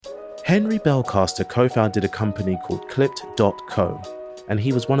Henry Belcaster co-founded a company called Clipped.co, and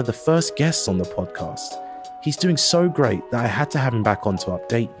he was one of the first guests on the podcast. He's doing so great that I had to have him back on to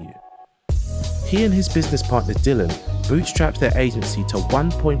update you. He and his business partner Dylan bootstrapped their agency to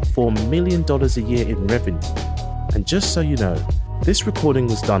 $1.4 million a year in revenue. And just so you know, this recording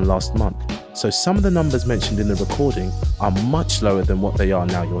was done last month, so some of the numbers mentioned in the recording are much lower than what they are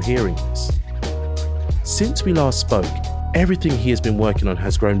now you're hearing this. Since we last spoke, everything he has been working on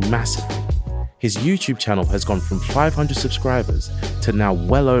has grown massively. His YouTube channel has gone from 500 subscribers to now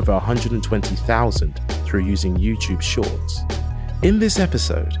well over 120,000 through using YouTube Shorts. In this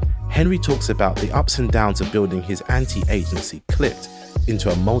episode, Henry talks about the ups and downs of building his anti-agency Clipped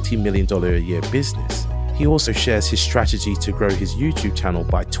into a multi-million-dollar a year business. He also shares his strategy to grow his YouTube channel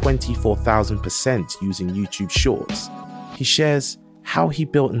by 24,000% using YouTube Shorts. He shares how he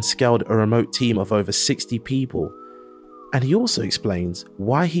built and scaled a remote team of over 60 people. And he also explains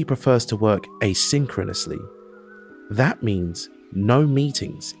why he prefers to work asynchronously. That means no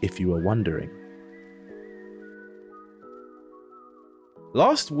meetings, if you were wondering.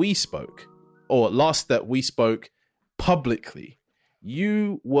 Last that we spoke publicly,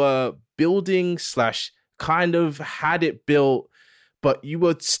 you were building / kind of had it built, but you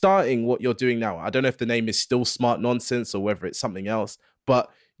were starting what you're doing now. I don't know if the name is still Smart Nonsense or whether it's something else,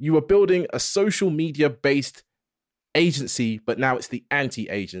 but you were building a social media based agency, but now it's the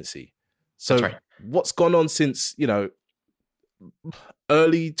anti-agency. So That's right. What's gone on since,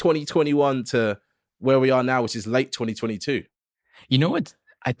 early 2021 to where we are now, which is late 2022? You know what?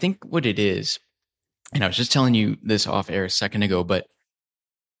 I think what it is, and I was just telling you this off air a second ago, but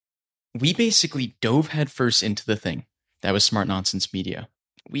we basically dove headfirst into the thing that was Smart Nonsense Media.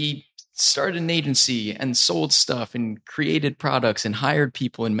 We started an agency and sold stuff and created products and hired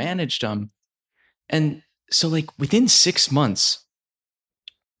people and managed them. And so within 6 months,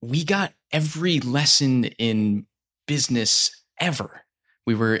 we got every lesson in business ever.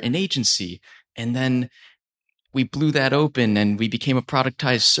 We were an agency, and then we blew that open and we became a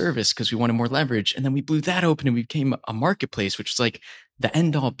productized service because we wanted more leverage. And then we blew that open and we became a marketplace, which was the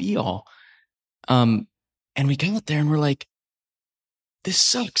end all be all. And we got out there and we're like, this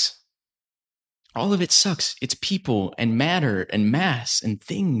sucks. All of it sucks. It's people and matter and mass and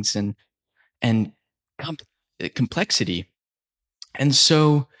things and complexity. And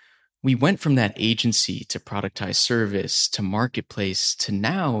so we went from that agency to productized service to marketplace to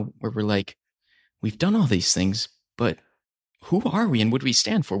now where we're like, we've done all these things, but who are we and what do we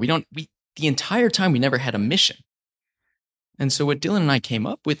stand for? The entire time we never had a mission. And so what Dylan and I came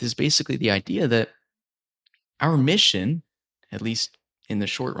up with is basically the idea that our mission, at least in the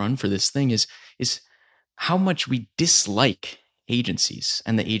short run for this thing, is how much we dislike agencies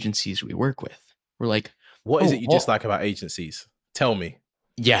and the agencies we work with. We're like, what is it you dislike about agencies? Tell me.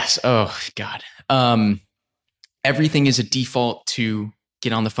 Yes. Oh, God. Everything is a default to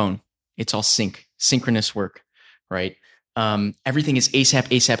get on the phone. It's all synchronous work, right? Everything is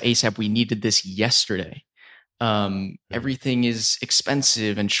ASAP. We needed this yesterday. Everything is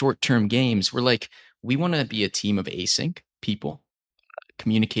expensive and short-term games. We're like, we want to be a team of async people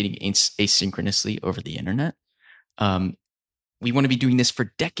communicating asynchronously over the internet. We want to be doing this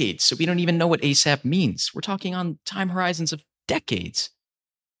for decades, so we don't even know what ASAP means. We're talking on time horizons of decades.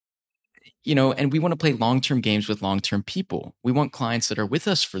 And we want to play long-term games with long-term people. We want clients that are with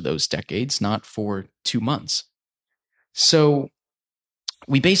us for those decades, not for 2 months. So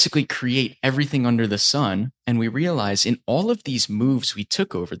we basically create everything under the sun, and we realize in all of these moves we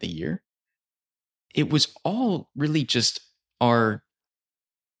took over the year, it was all really just our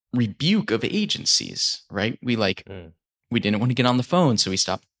rebuke of agencies, right? We didn't want to get on the phone, so we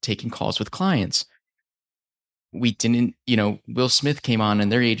stopped taking calls with clients. We didn't, Will Smith came on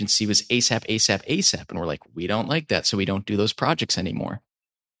and their agency was ASAP. And we're like, we don't like that. So we don't do those projects anymore.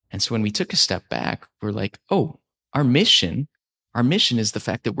 And so when we took a step back, we're like, oh, our mission is the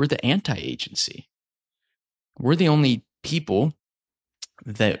fact that we're the anti-agency. We're the only people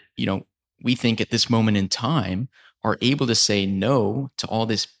that, we think at this moment in time are able to say no to all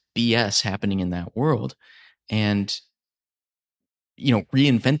this BS happening in that world and,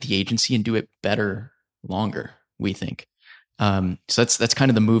 reinvent the agency and do it better, longer, we think. So that's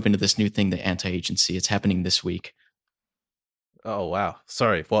kind of the move into this new thing, the anti-agency. It's happening this week. Oh, wow.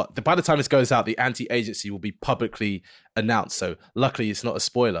 Sorry. Well, by the time this goes out, the anti-agency will be publicly announced. So luckily it's not a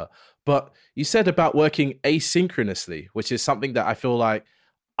spoiler. But you said about working asynchronously, which is something that I feel like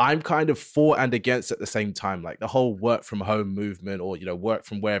I'm kind of for and against at the same time. Like the whole work from home movement or, work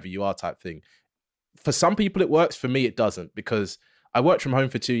from wherever you are type thing. For some people it works. For me, it doesn't, because I worked from home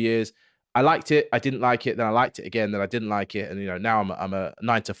for 2 years. I liked it. I didn't like it. Then I liked it again. Then I didn't like it. And now I'm a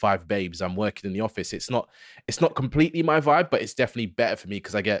 9 to 5 babes. I'm working in the office. It's not completely my vibe, but it's definitely better for me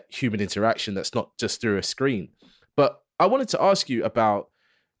because I get human interaction that's not just through a screen. But I wanted to ask you about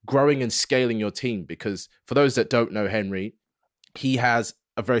growing and scaling your team, because for those that don't know Henry, he has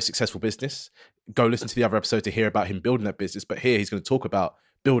a very successful business. Go listen to the other episode to hear about him building that business. But here he's going to talk about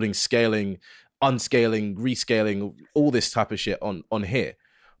building, scaling, unscaling, rescaling, all this type of shit on here.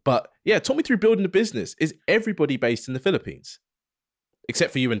 But yeah, talk me through building a business. Is everybody based in the Philippines?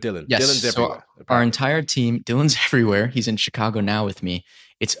 Except for you and Dylan. Yes. Dylan's everywhere. So our entire team, Dylan's everywhere. He's in Chicago now with me.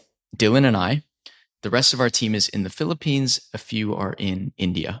 It's Dylan and I. The rest of our team is in the Philippines. A few are in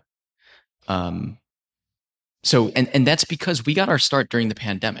India. So that's because we got our start during the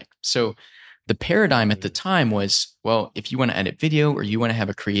pandemic. So the paradigm at the time was, well, if you want to edit video or you want to have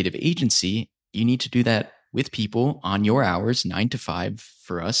a creative agency, you need to do that with people on your hours, 9 to 5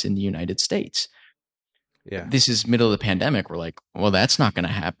 for us in the United States. Yeah. This is middle of the pandemic. We're like, well, that's not going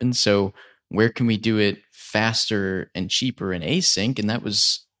to happen. So where can we do it faster and cheaper and async? And that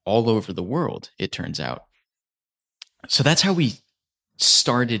was all over the world, it turns out. So that's how we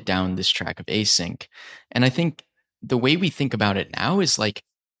started down this track of async. And I think the way we think about it now is like,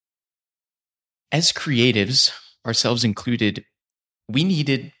 as creatives, ourselves included, we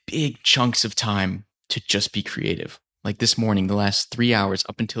needed big chunks of time to just be creative. Like this morning, the last 3 hours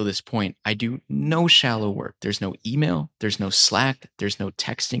up until this point, I do no shallow work. There's no email, there's no Slack, there's no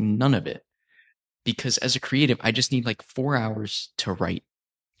texting, none of it. Because as a creative, I just need like 4 hours to write.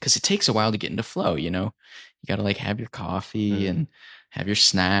 Because it takes a while to get into flow, You got to like have your coffee and have your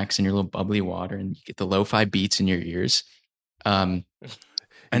snacks and your little bubbly water, and you get the lo-fi beats in your ears. And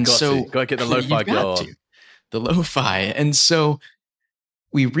so got to get the lo-fi girl on. The lo-fi. And so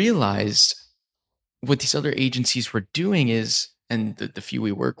we realized what these other agencies were doing is, and the few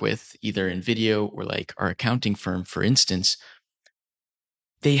we work with, either in video or like our accounting firm, for instance,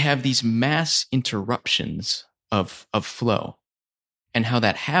 they have these mass interruptions of flow. And how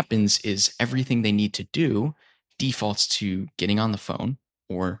that happens is everything they need to do defaults to getting on the phone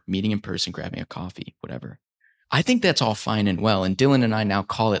or meeting in person, grabbing a coffee, whatever. I think that's all fine and well. And Dylan and I now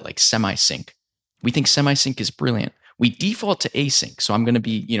call it like semi-sync. We think semi-sync is brilliant. We default to async. So I'm going to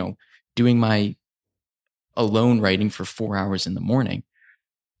be, doing my alone writing for 4 hours in the morning.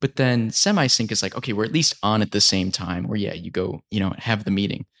 But then semi-sync is like, okay, we're at least on at the same time. Or yeah, you go, have the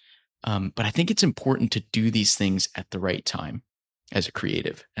meeting. But I think it's important to do these things at the right time as a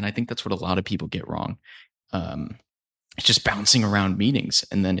creative. And I think that's what a lot of people get wrong. It's just bouncing around meetings.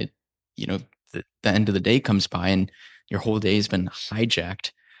 And then the end of the day comes by and your whole day has been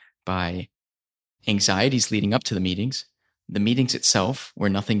hijacked by anxieties leading up to the meetings itself where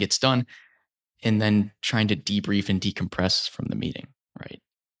nothing gets done, and then trying to debrief and decompress from the meeting, right?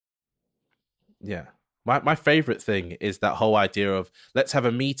 Yeah. My favorite thing is that whole idea of let's have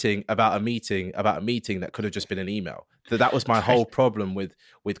a meeting about a meeting that could have just been an email. That was my whole problem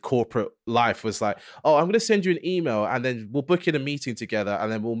with corporate life, was like, oh, I'm going to send you an email and then we'll book in a meeting together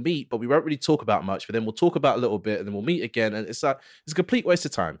and then we'll meet, but we won't really talk about much, but then we'll talk about a little bit and then we'll meet again. And it's like, it's a complete waste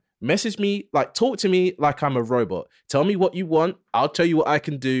of time. Message me, like talk to me like I'm a robot. Tell me what you want. I'll tell you what I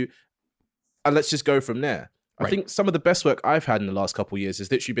can do. And let's just go from there. I think some of the best work I've had in the last couple of years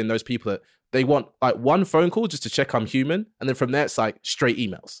has literally been those people that they want like one phone call just to check I'm human. And then from there, it's like straight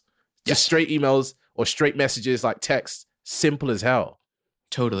emails, just straight emails or straight messages, like text, simple as hell.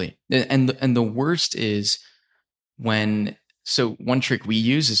 Totally. And the worst is so one trick we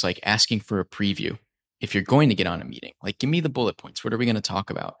use is like asking for a preview. If you're going to get on a meeting, like give me the bullet points. What are we going to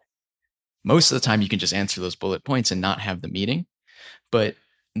talk about? Most of the time you can just answer those bullet points and not have the meeting. But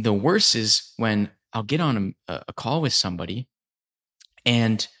the worst is when I'll get on a call with somebody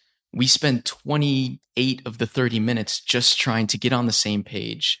and we spend 28 of the 30 minutes just trying to get on the same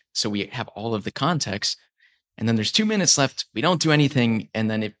page so we have all of the context. And then there's 2 minutes left. We don't do anything.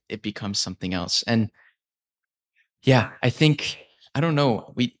 And then it becomes something else. And yeah, I don't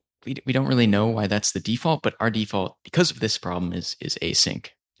know. We don't really know why that's the default, but our default, because of this problem, is async.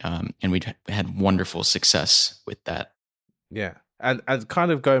 And we've had wonderful success with that. Yeah. And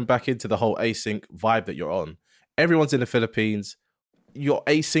kind of going back into the whole async vibe that you're on, everyone's in the Philippines, you're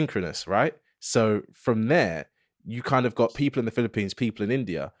asynchronous, right? So from there, you kind of got people in the Philippines, people in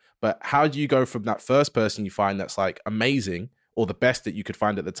India. But how do you go from that first person you find that's like amazing or the best that you could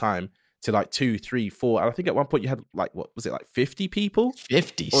find at the time to like 2, 3, 4? And I think at one point you had like, what was it, like 50 people?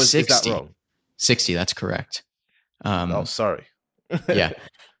 50, or 60. Is that wrong? 60, that's correct. Oh, sorry. Yeah.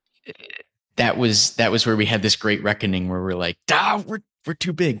 That was where we had this great reckoning where we're like, we're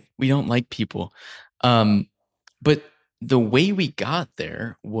too big. We don't like people. But the way we got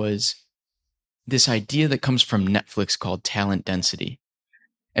there was this idea that comes from Netflix called talent density.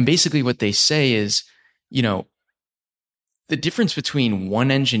 And basically what they say is, you know, the difference between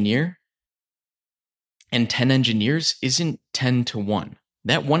one engineer and 10 engineers isn't 10 to 1.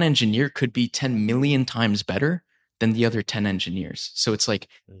 That one engineer could be 10 million times better than the other 10 engineers. So it's like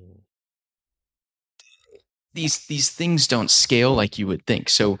these things don't scale like you would think.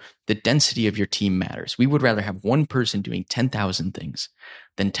 So the density of your team matters. We would rather have one person doing 10,000 things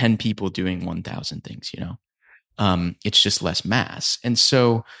than 10 people doing 1,000 things, you know? It's just less mass. And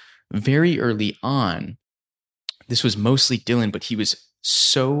so very early on, this was mostly Dylan, but he was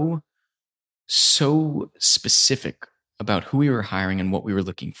so specific about who we were hiring and what we were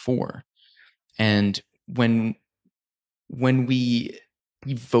looking for. And when we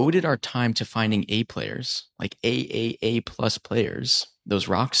devoted our time to finding A players, like A plus players, those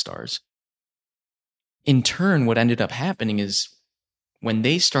rock stars, in turn, what ended up happening is when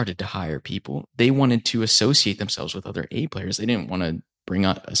they started to hire people, they wanted to associate themselves with other A players. They didn't want to bring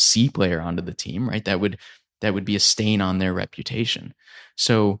a C player onto the team, right? That would be a stain on their reputation.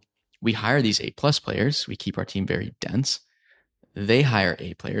 So we hire these A plus players. We keep our team very dense. They hire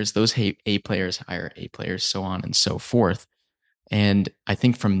A players. Those A players hire A players, so on and so forth. And I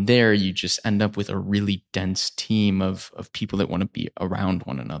think from there, you just end up with a really dense team of people that want to be around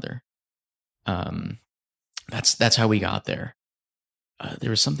one another. That's how we got there. There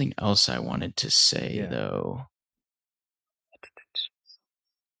was something else I wanted to say, though.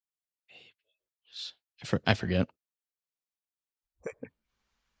 I forget.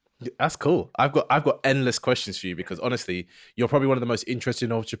 That's cool. I've got endless questions for you because honestly, you're probably one of the most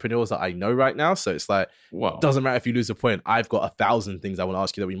interesting entrepreneurs that I know right now. So it's like, doesn't matter if you lose a point. I've got 1,000 things I want to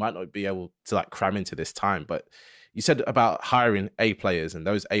ask you that we might not be able to like cram into this time. But you said about hiring A players and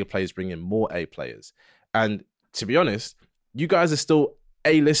those A players bring in more A players. And to be honest, you guys are still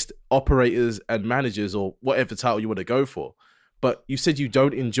A-list operators and managers or whatever title you want to go for. But you said you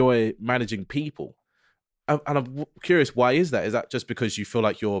don't enjoy managing people. And I'm curious, why is that? Is that just because you feel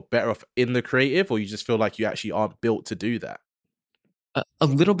like you're better off in the creative, or you just feel like you actually aren't built to do that? A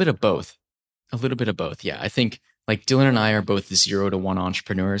little bit of both. Yeah. I think like Dylan and I are both 0 to 1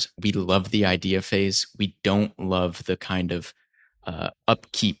 entrepreneurs. We love the idea phase. We don't love the kind of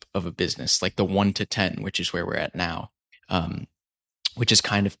upkeep of a business, like the 1 to 10, which is where we're at now, which is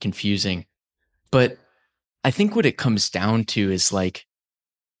kind of confusing. But I think what it comes down to is like,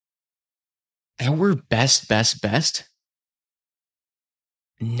 our best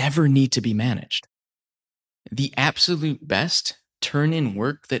never need to be managed. The absolute best turn in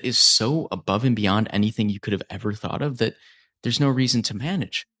work that is so above and beyond anything you could have ever thought of that there's no reason to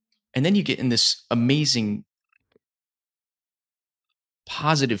manage. And then you get in this amazing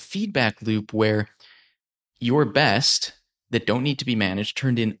positive feedback loop where your best that don't need to be managed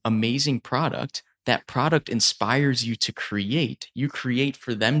turned in amazing product. That product inspires you to create. You create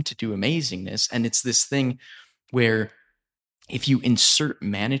for them to do amazingness. And it's this thing where if you insert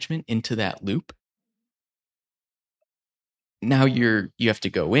management into that loop, now you have to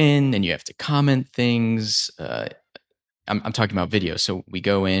go in and you have to comment things. I'm talking about video. So we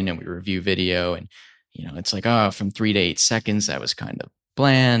go in and we review video and, you know, it's like, from 3 to 8 seconds, that was kind of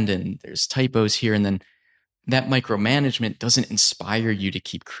bland and there's typos here. And then that micromanagement doesn't inspire you to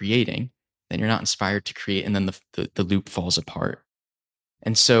keep creating. Then you're not inspired to create, and then the loop falls apart.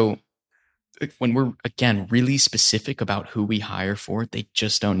 And so when we're, again, really specific about who we hire for, they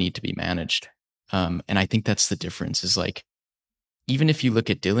just don't need to be managed. And I think that's the difference is like, even if you look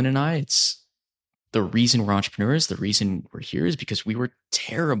at Dylan and I, it's the reason we're entrepreneurs, the reason we're here is because we were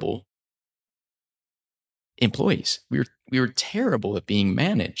terrible employees. We were terrible at being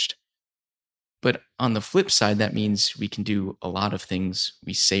managed. But on the flip side, that means we can do a lot of things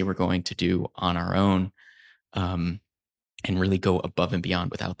we say we're going to do on our own, and really go above and beyond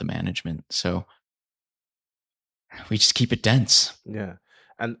without the management. So we just keep it dense. Yeah.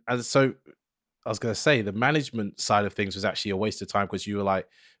 And so I was going to say the management side of things was actually a waste of time because you were like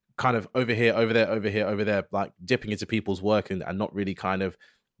kind of over here, over there, like dipping into people's work and not really kind of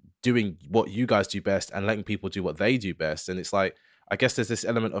doing what you guys do best and letting people do what they do best. And it's like, I guess there's this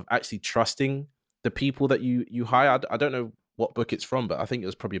element of actually trusting the people that you hire. I don't know what book it's from, but I think it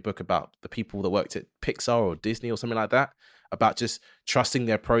was probably a book about the people that worked at Pixar or Disney or something like that, about just trusting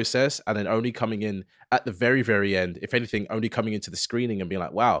their process and then only coming in at the very, very end, if anything, only coming into the screening and being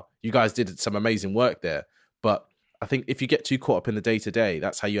like, wow, you guys did some amazing work there. But I think if you get too caught up in the day-to-day,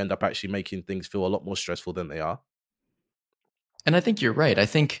 that's how you end up actually making things feel a lot more stressful than they are. And I think you're right. I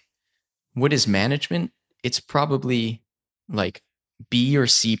think what is management? It's probably like B or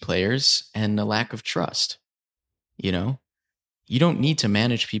C players and a lack of trust. You know, You don't need to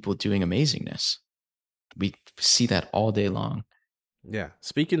manage people doing amazingness. We see that all day long. Yeah.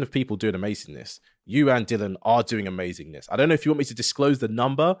 Speaking of people doing amazingness, you and Dylan are doing amazingness. I don't know if you want me to disclose the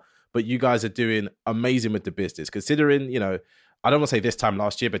number, but you guys are doing amazing with the business. Considering, I don't want to say this time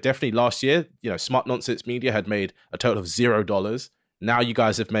last year, but definitely last year, Smart Nonsense Media had made a total of $0. Now you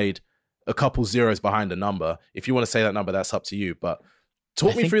guys have made a couple zeros behind the number. If you want to say that number, that's up to you. But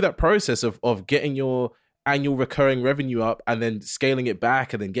talk me through that process of getting your annual recurring revenue up and then scaling it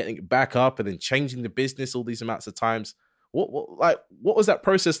back and then getting it back up and then changing the business all these amounts of times. What was that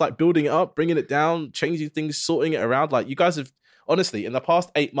process like, building it up, bringing it down, changing things, sorting it around? Like, you guys have, honestly, in the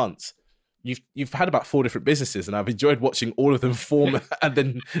past 8 months, you've had about 4 different businesses, and I've enjoyed watching all of them form and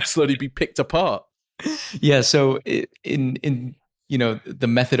then slowly be picked apart. Yeah. So in the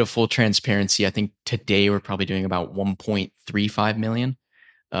method of full transparency, I think today we're probably doing about 1.35 million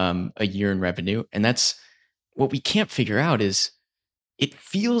a year in revenue. And that's what we can't figure out is it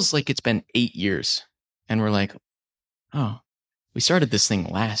feels like it's been 8 years. And we're like, oh, we started this thing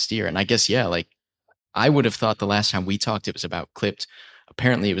last year. And I guess, yeah, like I would have thought the last time we talked, it was about Clipped.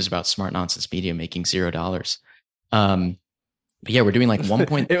 Apparently it was about Smart Nonsense Media making $0. But yeah, we're doing like 1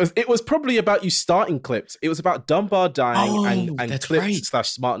 point. It was probably about you starting Clipped. It was about Dunbar dying and Clipped /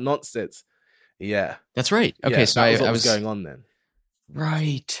 Smart Nonsense. Yeah. That's right. Okay. Yeah, so I was going on then.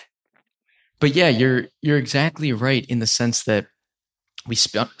 Right. But yeah, you're exactly right in the sense that we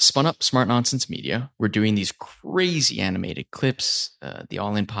spun up Smart Nonsense Media. We're doing these crazy animated clips. The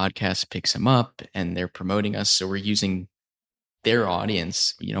All In podcast picks them up and they're promoting us. So we're using their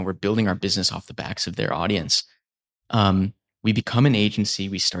audience. We're building our business off the backs of their audience. We become an agency.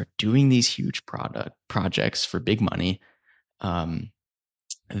 We start doing these huge projects for big money.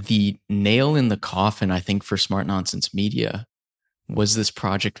 The nail in the coffin, I think, for Smart Nonsense Media was this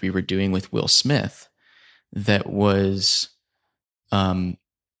project we were doing with Will Smith that was,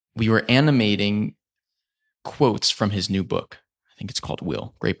 we were animating quotes from his new book. I think it's called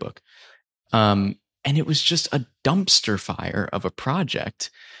Will. Great book. And it was just a dumpster fire of a project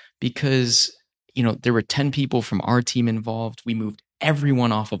because, there were 10 people from our team involved. We moved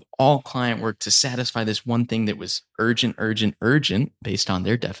everyone off of all client work to satisfy this one thing that was urgent based on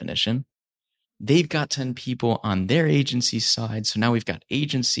their definition. They've got 10 people on their agency side. So now we've got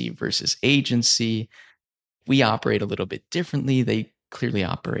agency versus agency. We operate a little bit differently. They clearly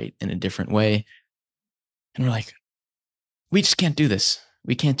operate in a different way. And we're like, we just can't do this.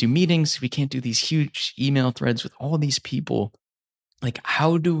 We can't do meetings. We can't do these huge email threads with all these people. Like,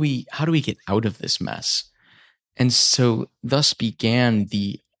 how do we get out of this mess? And so thus began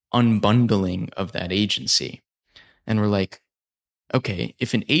the unbundling of that agency. And we're like, okay,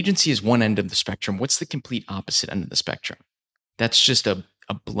 if an agency is one end of the spectrum, what's the complete opposite end of the spectrum? That's just a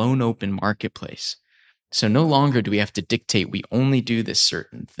blown open marketplace. So no longer do we have to dictate we only do this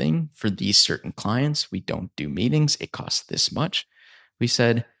certain thing for these certain clients. We don't do meetings. It costs this much. We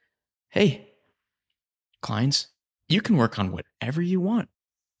said, hey, clients, you can work on whatever you want.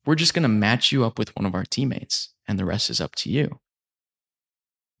 We're just going to match you up with one of our teammates, and the rest is up to you.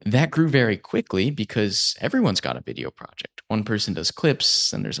 That grew very quickly because everyone's got a video project. One person does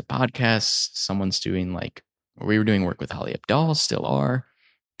clips, and there's a podcast. Someone's doing we were doing work with Ali Abdaal, still are.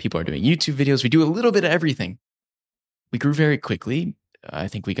 People are doing YouTube videos. We do a little bit of everything. We grew very quickly. I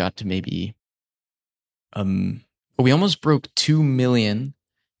think we got to maybe, we almost broke 2 million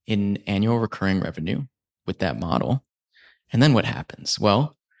in annual recurring revenue with that model. And then what happens?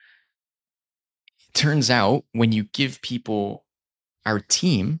 Well, it turns out when you give people our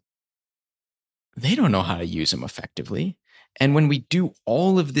team, they don't know how to use them effectively. And when we do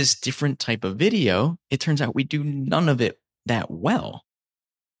all of this different type of video, it turns out we do none of it that well.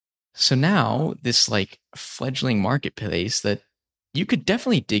 So now this fledgling marketplace that you could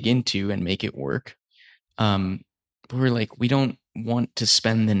definitely dig into and make it work. But we're like, we don't want to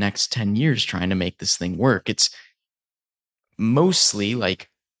spend the next 10 years trying to make this thing work. It's mostly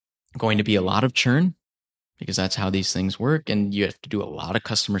going to be a lot of churn because that's how these things work. And you have to do a lot of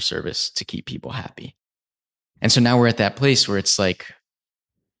customer service to keep people happy. And so now we're at that place where it's like,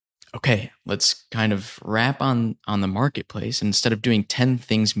 okay, let's kind of wrap on the marketplace. And instead of doing 10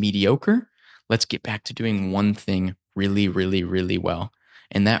 things mediocre, let's get back to doing one thing really, really, really well.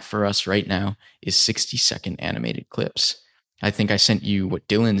 And that for us right now is 60-second animated clips. I think I sent you what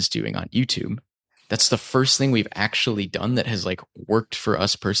Dylan's doing on YouTube. That's the first thing we've actually done that has worked for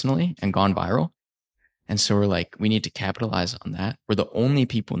us personally and gone viral. And so we're like, we need to capitalize on that. We're the only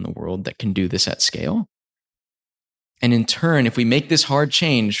people in the world that can do this at scale. And in turn, if we make this hard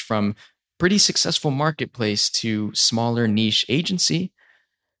change from pretty successful marketplace to smaller niche agency,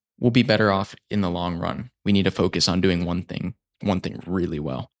 we'll be better off in the long run. We need to focus on doing one thing one thing really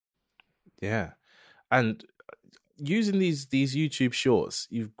well. Yeah. And using these YouTube shorts,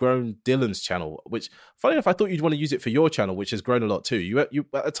 you've grown Dylan's channel, which, funny enough, I thought you'd want to use it for your channel, which has grown a lot too. You at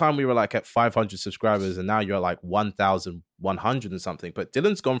the time we were like at 500 subscribers, and now you're like 1,100 and something. But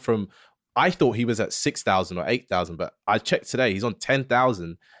Dylan's gone from, I thought he was at 6,000 or 8,000, but I checked today, he's on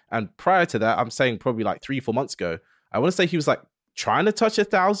 10,000. And prior to that, I'm saying probably like 3-4 months ago, I want to say he was like trying to touch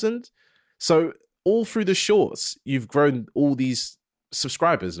 1,000. So all through the shorts, you've grown all these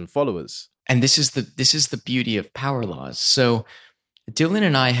subscribers and followers. And this is the beauty of Power Laws. So Dylan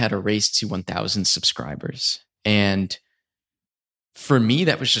and I had a race to 1,000 subscribers. And for me,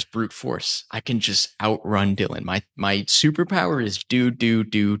 that was just brute force. I can just outrun Dylan. My superpower is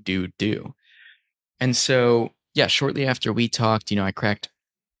do. And so, yeah, shortly after we talked, I cracked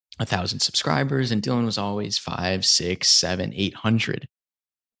 1,000 subscribers, and Dylan was always 500, 600, 700, 800.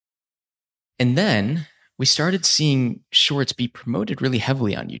 And then we started seeing shorts be promoted really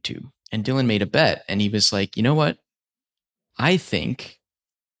heavily on YouTube. And Dylan made a bet, and he was like, you know what? I think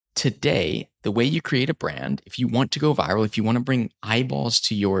today, the way you create a brand, if you want to go viral, if you want to bring eyeballs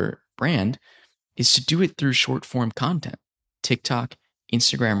to your brand, is to do it through short form content, TikTok,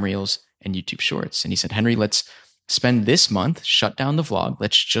 Instagram Reels, and YouTube Shorts. And he said, Henry, let's spend this month, shut down the vlog.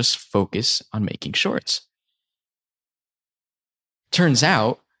 Let's just focus on making shorts. Turns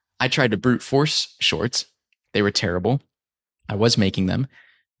out I tried to brute force shorts. They were terrible. I was making them.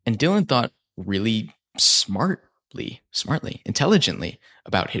 And Dylan thought really smartly, intelligently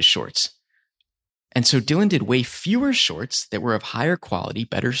about his shorts. And so Dylan did way fewer shorts that were of higher quality,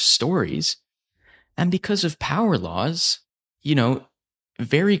 better stories. And because of Power Laws,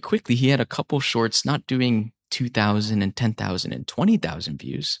 very quickly he had a couple shorts not doing 2,000 and 10,000 and 20,000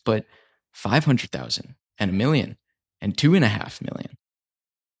 views, but 500,000 and 1 million and 2.5 million.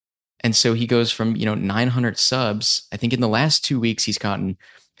 And so he goes from, 900 subs. I think in the last 2 weeks, he's gotten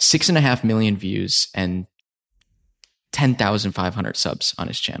 6.5 million views and 10,500 subs on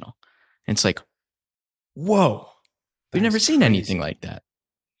his channel. And it's like, whoa, we've never seen anything like that.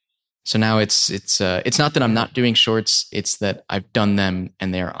 So now it's not that I'm not doing shorts. It's that I've done them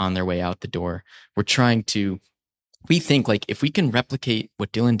and they're on their way out the door. We think like if we can replicate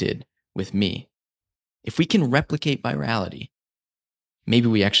what Dylan did with me, if we can replicate virality, maybe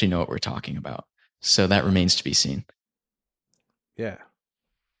we actually know what we're talking about. So that remains to be seen. Yeah.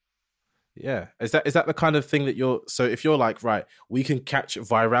 Yeah. Is that the kind of thing that so if you're like, right, we can catch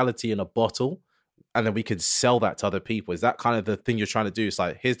virality in a bottle and then we can sell that to other people. Is that kind of the thing you're trying to do? It's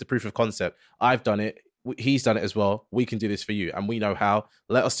like, here's the proof of concept. I've done it. He's done it as well. We can do this for you. And we know how.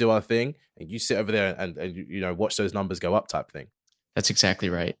 Let us do our thing. And you sit over there and watch those numbers go up type thing. That's exactly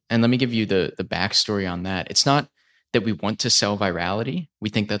right. And let me give you the backstory on that. It's not that we want to sell virality. We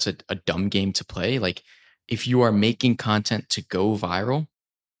think that's a dumb game to play. Like if you are making content to go viral,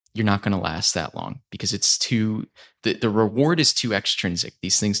 you're not going to last that long because it's the reward is too extrinsic.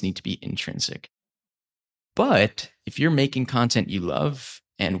 These things need to be intrinsic. But if you're making content you love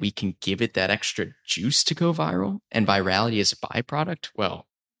and we can give it that extra juice to go viral and virality is a byproduct, well,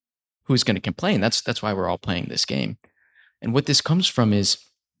 who's going to complain? That's why we're all playing this game. And what this comes from is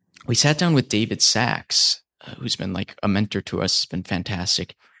we sat down with David Sachs, who's been like a mentor to us. It's been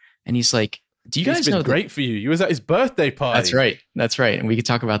fantastic. And he's like, do you guys know? Great for you. You was at his birthday party. That's right. And we could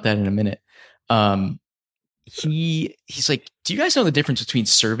talk about that in a minute. He's like, do you guys know the difference between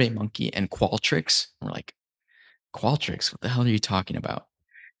SurveyMonkey and Qualtrics? And we're like, Qualtrics? What the hell are you talking about?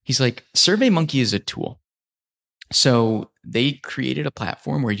 He's like, SurveyMonkey is a tool. So they created a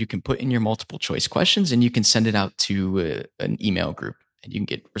platform where you can put in your multiple choice questions and you can send it out to an email group and you can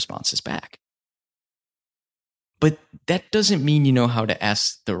get responses back. But that doesn't mean you know how to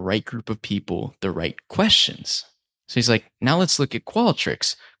ask the right group of people the right questions. So he's like, now let's look at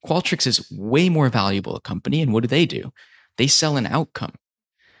Qualtrics. Qualtrics is way more valuable a company. And what do? They sell an outcome.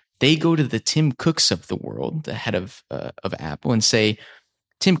 They go to the Tim Cooks of the world, the head of Apple, and say,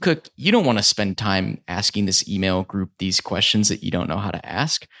 Tim Cook, you don't want to spend time asking this email group these questions that you don't know how to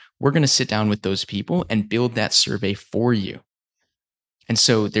ask. We're going to sit down with those people and build that survey for you. And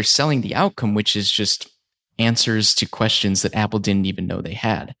so they're selling the outcome, which is just answers to questions that Apple didn't even know they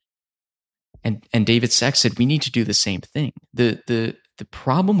had. And David Sachs said, we need to do the same thing. The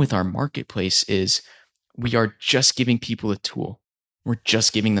problem with our marketplace is we are just giving people a tool. We're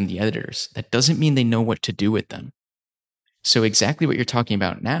just giving them the editors. That doesn't mean they know what to do with them. So exactly what you're talking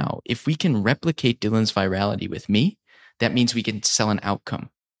about now, if we can replicate Dylan's virality with me, that means we can sell an outcome.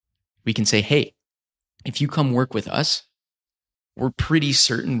 We can say, hey, if you come work with us, we're pretty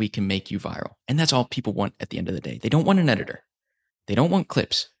certain we can make you viral. And that's all people want at the end of the day. They don't want an editor. They don't want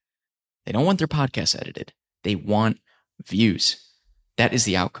clips. They don't want their podcast edited. They want views. That is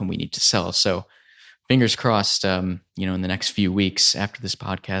the outcome we need to sell. So fingers crossed, in the next few weeks after this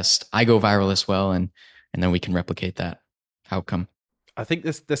podcast, I go viral as well, and then we can replicate that outcome. I think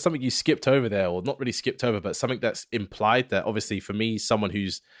there's something you skipped over there, or not really skipped over, but something that's implied that obviously for me, someone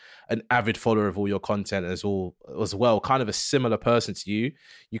who's an avid follower of all your content as well, kind of a similar person to you,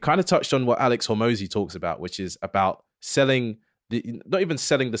 you kind of touched on what Alex Hormozi talks about, which is about selling not even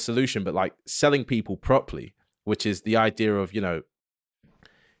selling the solution, but like selling people properly, which is the idea of,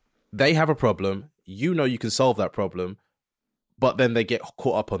 they have a problem, you can solve that problem, but then they get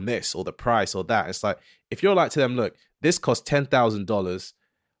caught up on this or the price or that. It's like, if you're like to them, look, this costs $10,000,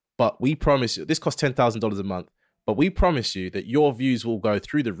 but we promise you, this costs $10,000 a month, but we promise you that your views will go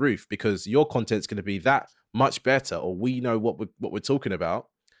through the roof because your content's going to be that much better, or we know what we're talking about.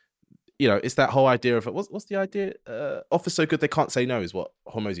 It's that whole idea of, what's the idea? Offers so good they can't say no is what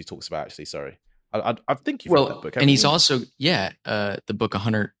Hormozi talks about, actually. Sorry. I think you've read that book. And he's also, the book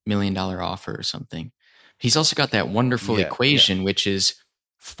 $100 Million Offer or something. He's also got that wonderful equation, which is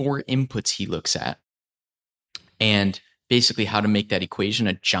 4 inputs he looks at, and basically how to make that equation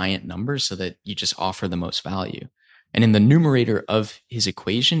a giant number so that you just offer the most value. And in the numerator of his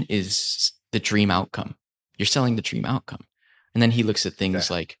equation is the dream outcome. You're selling the dream outcome. And then he looks at things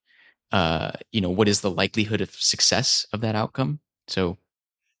like, what is the likelihood of success of that outcome? So,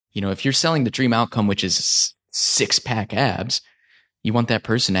 if you're selling the dream outcome, which is 6-pack abs, you want that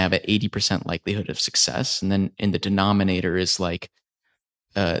person to have an 80% likelihood of success. And then in the denominator is like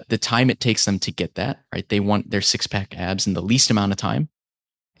the time it takes them to get that, right? They want their 6-pack abs in the least amount of time.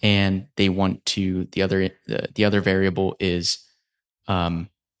 And they want to, the other variable is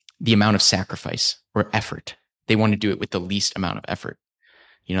the amount of sacrifice or effort. They want to do it with the least amount of effort.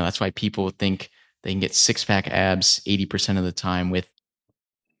 That's why people think they can get 6-pack abs 80% of the time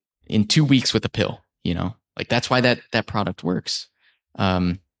in 2 weeks with a pill, like that's why that product works.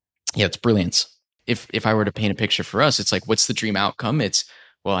 It's brilliance. If I were to paint a picture for us, it's like, what's the dream outcome? It's,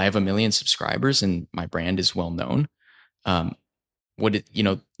 well, I have 1 million subscribers and my brand is well known. You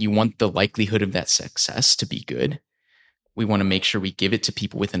want the likelihood of that success to be good. We want to make sure we give it to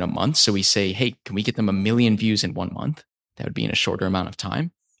people within a month. So we say, hey, can we get them 1 million views in 1 month? That would be in a shorter amount of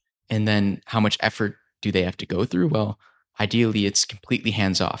time. And then how much effort do they have to go through? Well, ideally it's completely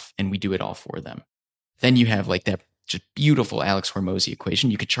hands off and we do it all for them. Then you have like that just beautiful Alex Hormozi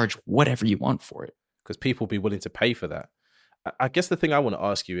equation. You could charge whatever you want for it. Because people will be willing to pay for that. I guess the thing I want to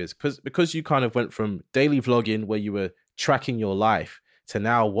ask you is, because you kind of went from daily vlogging where you were tracking your life to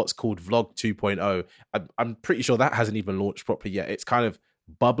now what's called Vlog 2.0. I'm pretty sure that hasn't even launched properly yet. It's kind of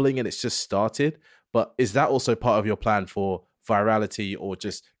bubbling and it's just started. But is that also part of your plan for virality or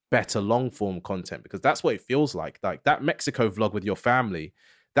just better long form content? Because that's what it feels like. Like that Mexico vlog with your family,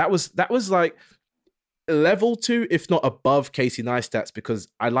 that was like level 2, if not above Casey Neistat's, because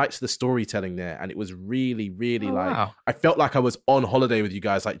I liked the storytelling there, and it was really, really wow. I felt like I was on holiday with you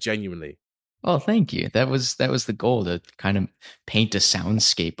guys, like genuinely. Oh, thank you. That was the goal, to kind of paint a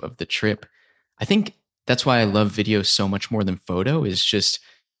soundscape of the trip. I think that's why I love video so much more than photo. Is just,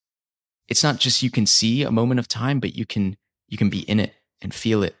 it's not just you can see a moment of time, but you can be in it and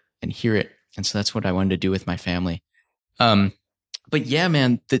feel it and hear it. And so that's what I wanted to do with my family. But yeah,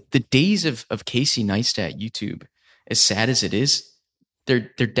 man, the days of Casey Neistat YouTube, as sad as it is, they're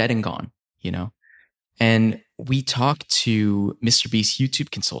dead and gone, And we talked to Mr. Beast's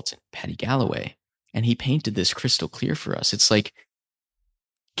YouTube consultant, Paddy Galloway, and he painted this crystal clear for us. It's like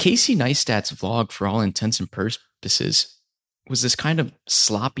Casey Neistat's vlog, for all intents and purposes, was this kind of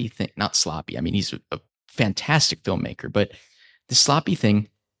sloppy thing. Not sloppy. I mean, he's a fantastic filmmaker, but the sloppy thing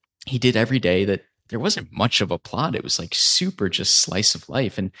he did every day that there wasn't much of a plot. It was like super just slice of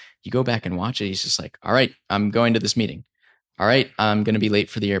life. And you go back and watch it. He's just like, all right, I'm going to this meeting. All right, I'm going to be late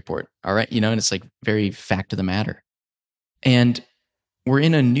for the airport. All right, and it's like very fact of the matter. And we're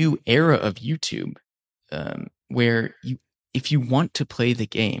in a new era of YouTube where if you want to play the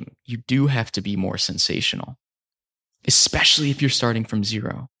game, you do have to be more sensational, especially if you're starting from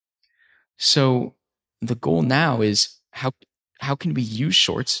zero. So the goal now is how can we use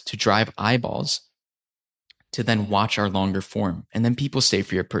shorts to drive eyeballs to then watch our longer form, and then people stay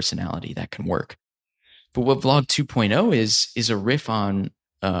for your personality. That can work. But what Vlog 2.0 is a riff on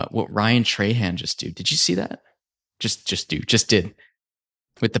what Ryan Trahan just did. Did you see that? Just did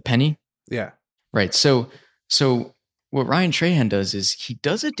with the penny. Yeah. Right. So what Ryan Trahan does is he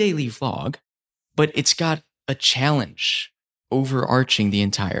does a daily vlog, but it's got a challenge overarching the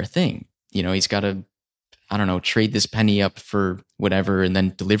entire thing. He's got to, I don't know, trade this penny up for whatever and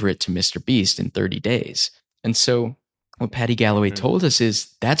then deliver it to Mr. Beast in 30 days. And so what Paddy Galloway told us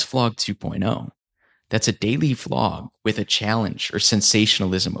is that's Vlog 2.0. that's a daily vlog with a challenge or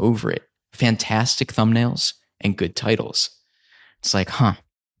sensationalism over it, fantastic thumbnails and good titles. It's like,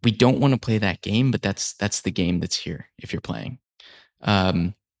 we don't want to play that game, but that's the game that's here if you're playing.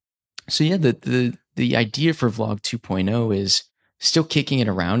 So yeah, the idea for Vlog 2.0 is still kicking it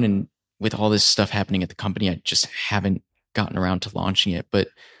around, and with all this stuff happening at the company, I just haven't gotten around to launching it. But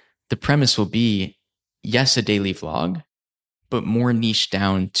the premise will be, yes, a daily vlog, but more niche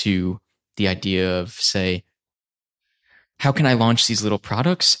down to the idea of, say, how can I launch these little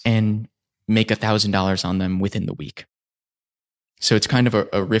products and make $1,000 on them within the week? So it's kind of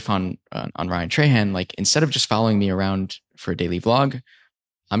a riff on Ryan Trahan. Like, instead of just following me around for a daily vlog,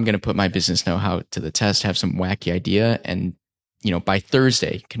 I'm going to put my business know-how to the test, have some wacky idea, and by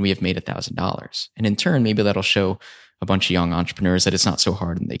Thursday, can we have made $1,000? And in turn, maybe that'll show a bunch of young entrepreneurs that it's not so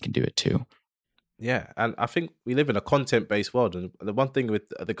hard and they can do it too. Yeah, and I think we live in a content-based world. And the one thing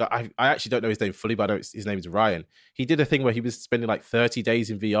with the guy, I actually don't know his name fully, but I know his name is Ryan. He did a thing where he was spending like 30 days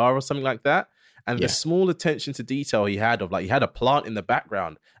in VR or something like that. And the small attention to detail he had of, like, he had a plant in the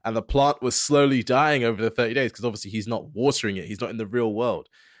background and the plant was slowly dying over the 30 days because obviously he's not watering it. He's not in the real world.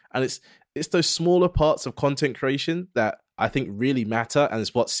 And it's those smaller parts of content creation that I think really matter. And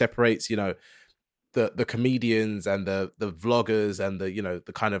it's what separates, the comedians and the vloggers and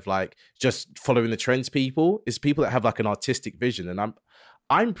the kind of like just following the trends people, is people that have like an artistic vision. And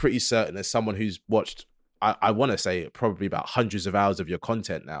I'm pretty certain, as someone who's watched, I want to say probably about hundreds of hours of your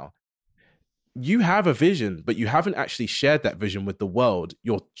content now, you have a vision, but you haven't actually shared that vision with the world.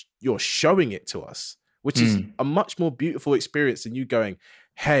 You're showing it to us, which is a much more beautiful experience than you going,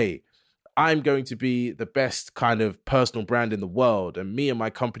 hey, I'm going to be the best kind of personal brand in the world, and me and my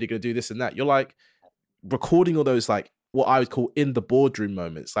company are going to do this and that. You're like recording all those, like, what I would call in the boardroom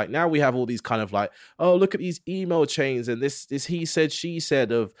moments. Like, now we have all these kind of like, oh, look at these email chains and this he said, she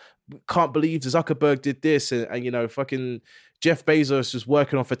said of, can't believe Zuckerberg did this, and fucking Jeff Bezos is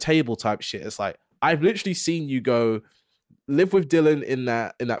working off a table type shit. It's like, I've literally seen you go live with Dylan in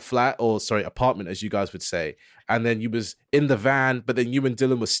that flat, or sorry, apartment, as you guys would say. And then you was in the van, but then you and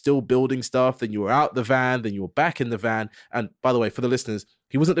Dylan were still building stuff. Then you were out the van, then you were back in the van. And by the way, for the listeners,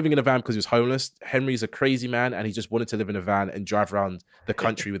 he wasn't living in a van because he was homeless. Henry's a crazy man, and he just wanted to live in a van and drive around the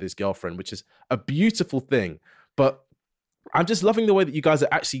country with his girlfriend, which is a beautiful thing. But I'm just loving the way that you guys are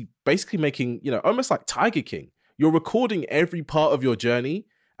actually basically making, almost like Tiger King. You're recording every part of your journey.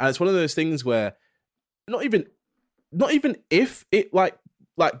 And it's one of those things where not even if it like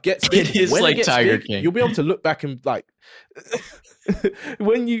gets big, it is like Tiger big, King. you'll be able to look back and like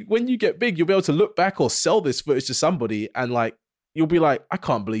when you get big, you'll be able to look back or sell this footage to somebody, and like you'll be like, I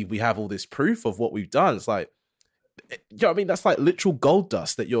can't believe we have all this proof of what we've done. It's like, I mean, that's like literal gold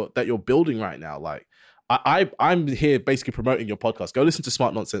dust that you're building right now. Like, I'm here basically promoting your podcast. Go listen to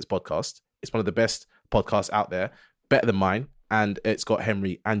Smart Nonsense podcast. It's one of the best podcasts out there, better than mine, and it's got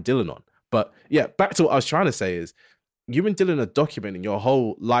Henry and Dylan on. But yeah, back to what I was trying to say is, you and Dylan are documenting your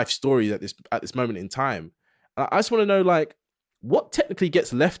whole life story at this moment in time. I just want to know, like, what technically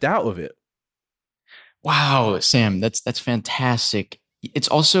gets left out of it? Wow, Sam, that's fantastic. It's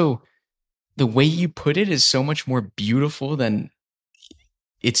also, the way you put it is so much more beautiful than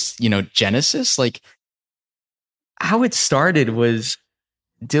it's, Genesis. Like, how it started was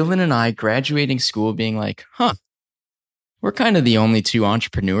Dylan and I graduating school being like, we're kind of the only two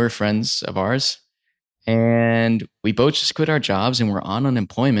entrepreneur friends of ours. And we both just quit our jobs and we're on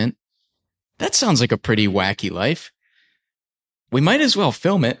unemployment. That sounds like a pretty wacky life. We might as well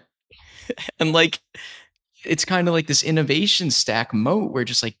film it. And like, it's kind of like this innovation stack moat where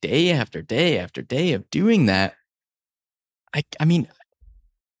just like day after day after day of doing that. I mean,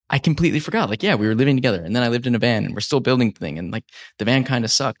 I completely forgot. Like, yeah, we were living together, and then I lived in a van, and we're still building the thing, and like the van kind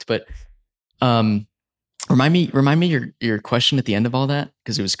of sucked. But remind me your question at the end of all that,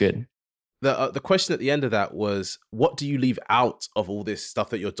 because it was good. The question at the end of that was, what do you leave out of all this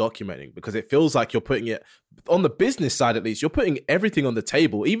stuff that you're documenting? Because it feels like you're putting it on the business side, at least. You're putting everything on the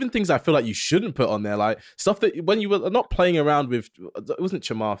table, even things I feel like you shouldn't put on there, like stuff that when you were not playing around with, it wasn't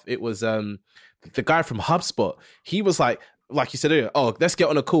Chamath, it was the guy from HubSpot. He was like you said earlier, oh, let's get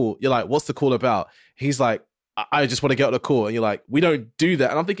on a call. You're like, what's the call about? He's like, I just want to get on a call. And you're like, we don't do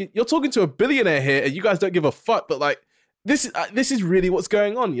that. And I'm thinking, you're talking to a billionaire here and you guys don't give a fuck, but like, this is really what's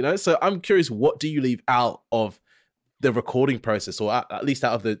going on, So I'm curious, what do you leave out of the recording process, or at least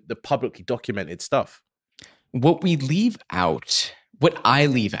out of the publicly documented stuff? What I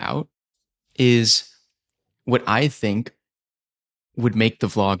leave out is what I think would make the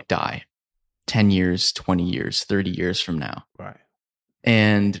vlog die 10 years, 20 years, 30 years from now. Right.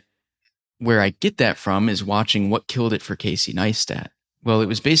 And where I get that from is watching what killed it for Casey Neistat. Well, it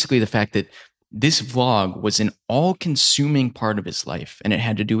was basically the fact that this vlog was an all-consuming part of his life, and it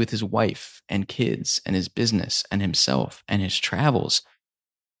had to do with his wife and kids and his business and himself and his travels.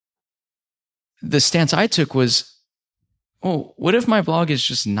 The stance I took was, oh, what if my vlog is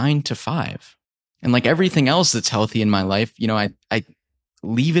just 9 to 5? And like everything else that's healthy in my life, I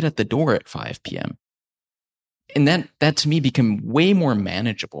leave it at the door at 5 p.m. And that to me became way more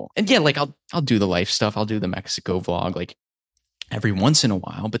manageable. And yeah, like I'll do the life stuff. I'll do the Mexico vlog like every once in a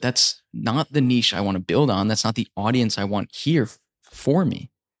while, but that's not the niche I want to build on. That's not the audience I want here for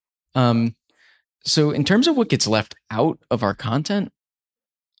me. So in terms of what gets left out of our content,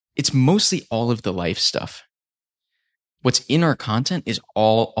 it's mostly all of the life stuff. What's in our content is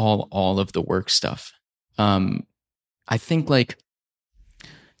all of the work stuff. I think like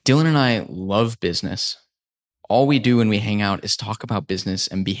Dylan and I love business. All we do when we hang out is talk about business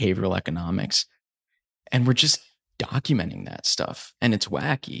and behavioral economics. And we're just documenting that stuff. And it's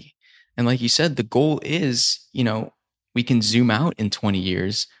wacky. And like you said, the goal is, we can zoom out in 20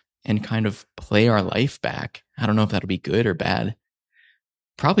 years and kind of play our life back. I don't know if that'll be good or bad.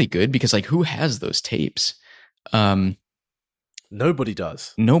 Probably good, because like who has those tapes? Nobody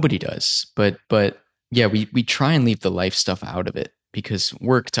does. Nobody does. But yeah, we try and leave the life stuff out of it because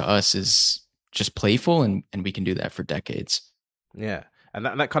work to us is just playful, and we can do that for decades. Yeah. And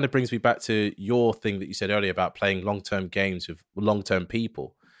that kind of brings me back to your thing that you said earlier about playing long-term games with long-term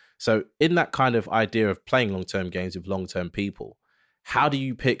people. So in that kind of idea of playing long-term games with long-term people, how do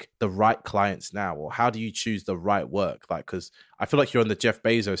you pick the right clients now? Or how do you choose the right work? Like, because I feel like you're on the Jeff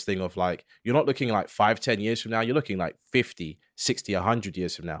Bezos thing of like, you're not looking like 5-10 years from now. You're looking like 50, 60, 100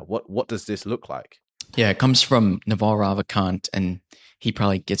 years from now. What does this look like? Yeah, it comes from Naval Ravikant, and he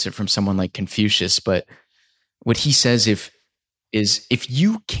probably gets it from someone like Confucius. But what he says is if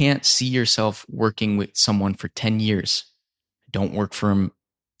you can't see yourself working with someone for 10 years, don't work for him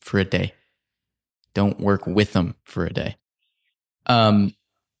for a day. Don't work with them for a day. And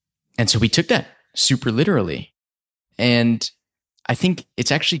so we took that super literally. And I think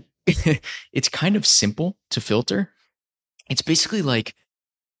it's actually, it's kind of simple to filter. It's basically like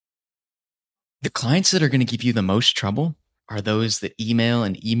the clients that are going to give you the most trouble are those that email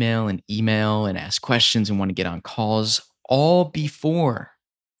and email and email and ask questions and want to get on calls all before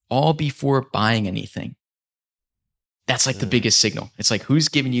buying anything. That's like the biggest signal. It's like, who's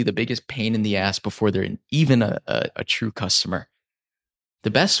giving you the biggest pain in the ass before they're even a true customer? The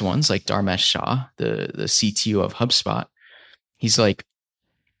best ones, like Dharmesh Shah, the CTO of HubSpot, he's like,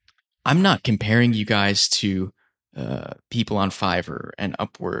 I'm not comparing you guys to people on Fiverr and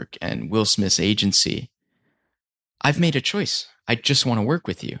Upwork and Will Smith's agency. I've made a choice. I just want to work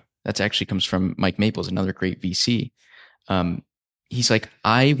with you. That actually comes from Mike Maples, another great VC. He's like,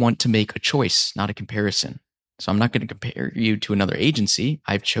 I want to make a choice, not a comparison. So I'm not going to compare you to another agency.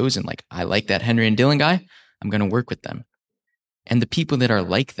 I've chosen, like, I like that Henry and Dylan guy. I'm going to work with them. And the people that are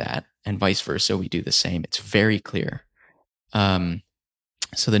like that, and vice versa, we do the same. It's very clear.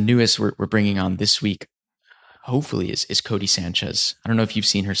 So the newest we're bringing on this week, hopefully, is Cody Sanchez. I don't know if you've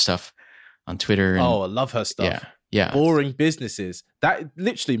seen her stuff on Twitter. I love her stuff. Yeah. Boring businesses. That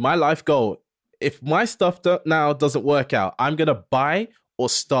literally my life goal. If my stuff now doesn't work out, I'm going to buy or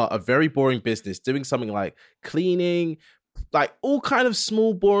start a very boring business doing something like cleaning, like all kind of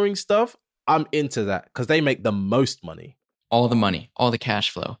small, boring stuff. I'm into that because they make the most money. All the money, all the cash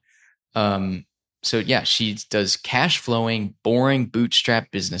flow. So yeah, she does cash flowing, boring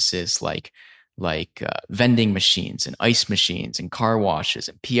bootstrap businesses like vending machines and ice machines and car washes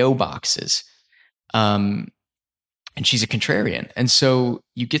and PO boxes. And she's a contrarian. And so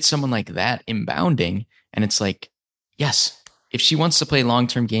you get someone like that inbounding, and it's like, yes, if she wants to play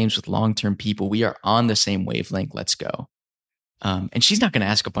long-term games with long-term people, we are on the same wavelength. Let's go. And she's not going to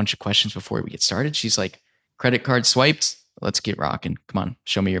ask a bunch of questions before we get started. She's like, credit card swiped. Let's get rocking. Come on,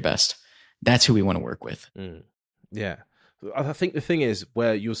 show me your best. That's who we want to work with. Yeah. I think the thing is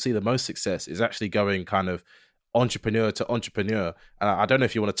where you'll see the most success is actually going kind of entrepreneur to entrepreneur. And I don't know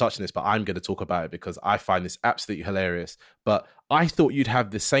if you want to touch on this, but I'm going to talk about it because I find this absolutely hilarious. But I thought you'd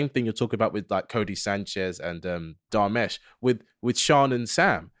have the same thing you're talking about with like Cody Sanchez and Dharmesh with Sean and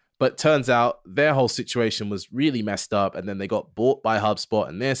Sam. But turns out their whole situation was really messed up. And then they got bought by HubSpot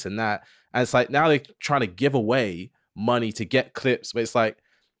and this and that. And it's like now they're trying to give away money to get clips. But it's like,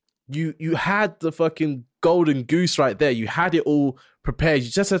 you had the fucking golden goose right there. You had it all prepared. You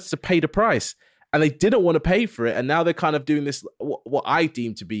just had to pay the price. And they didn't want to pay for it. And now they're kind of doing this, what I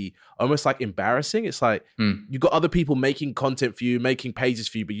deem to be almost like embarrassing. It's like you got other people making content for you, making pages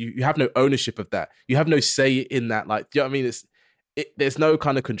for you, but you have no ownership of that. You have no say in that. Like, do you know what I mean? There's no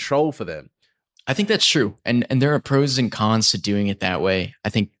kind of control for them. I think that's true. And there are pros and cons to doing it that way. I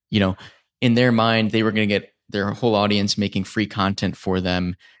think, in their mind, they were going to get their whole audience making free content for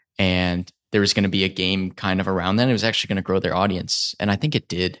them. And there was going to be a game kind of around that. It was actually going to grow their audience. And I think it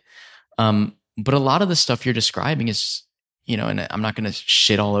did. But a lot of the stuff you're describing is, you know, and I'm not going to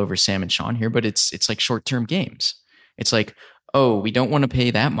shit all over Sam and Sean here, but it's like short-term games. It's like, oh, we don't want to pay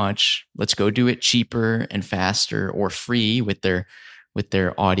that much. Let's go do it cheaper and faster or free with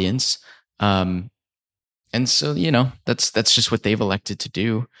their audience. And so, you know, that's just what they've elected to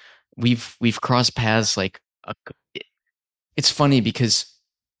do. We've crossed paths it's funny because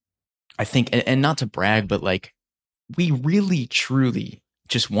I think, and not to brag, but like we really truly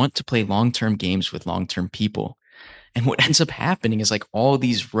just want to play long-term games with long-term people. And what ends up happening is like all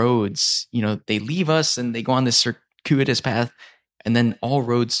these roads, you know, they leave us and they go on this circuitous path, and then all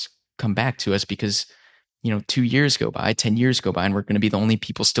roads come back to us because, you know, 2 years go by, 10 years go by, and we're going to be the only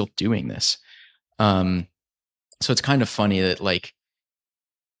people still doing this. So it's kind of funny that like,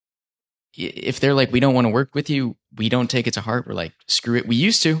 if they're like, we don't want to work with you, we don't take it to heart. We're like, screw it. We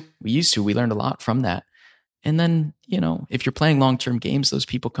used to. We learned a lot from that. And then, you know, if you're playing long-term games, those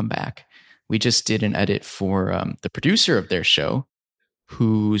people come back. We just did an edit for the producer of their show,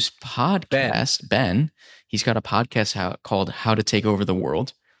 whose podcast, Ben, he's got a podcast called How to Take Over the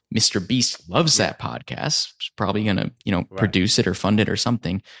World. Mr. Beast loves that podcast. He's probably going to, you know, produce it or fund it or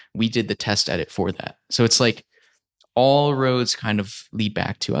something. We did the test edit for that. So it's like all roads kind of lead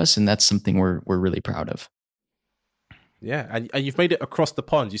back to us. And that's something we're really proud of. Yeah. And you've made it across the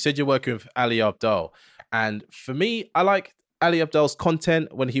pond. You said you're working with Ali Abdaal. And for me, I like Ali Abdaal's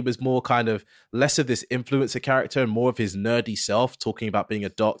content when he was more kind of less of this influencer character and more of his nerdy self, talking about being a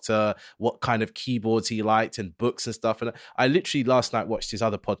doctor, what kind of keyboards he liked and books and stuff. And I literally last night watched his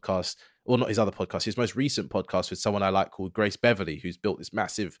other podcast, or not his other podcast, his most recent podcast with someone I like called Grace Beverly, who's built this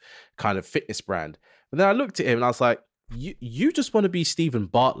massive kind of fitness brand. But then I looked at him and I was like, you just want to be Stephen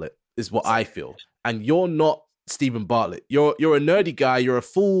Bartlett is what I feel. And you're not Stephen Bartlett. You're a nerdy guy. You're a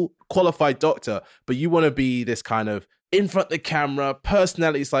full qualified doctor, but you want to be this kind of in front of the camera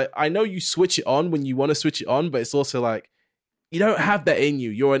personality. It's like, I know you switch it on when you want to switch it on, but it's also like, you don't have that in you.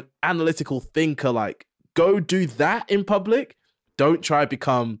 You're an analytical thinker. Like, go do that in public. Don't try to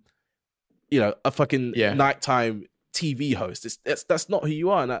become, you know, a fucking nighttime TV host. That's not who you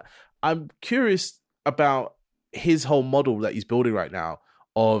are. And I'm curious about his whole model that he's building right now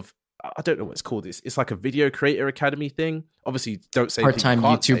of, I don't know what it's called. It's like a video creator academy thing. Obviously, don't say part-time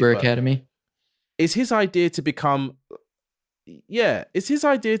YouTuber academy. Is his idea to become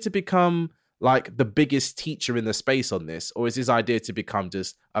like the biggest teacher in the space on this, or is his idea to become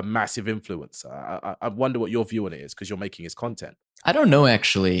just a massive influencer? I wonder what your view on it is, because you're making his content. I don't know,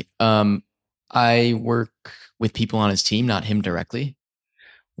 actually. I work with people on his team, not him directly.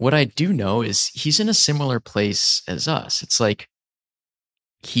 What I do know is he's in a similar place as us. It's like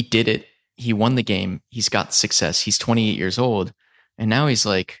he did it. He won the game. He's got success. He's 28 years old. And now he's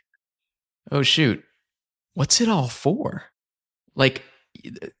like, oh, shoot, what's it all for? Like,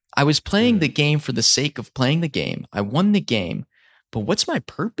 I was playing the game for the sake of playing the game. I won the game. But what's my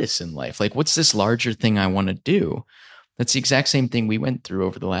purpose in life? Like, what's this larger thing I want to do? That's the exact same thing we went through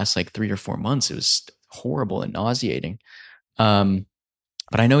over the last like 3 or 4 months. It was horrible and nauseating.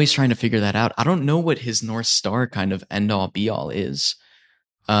 But I know he's trying to figure that out. I don't know what his North Star kind of end all be all is.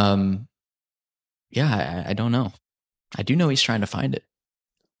 I don't know. I do know he's trying to find it.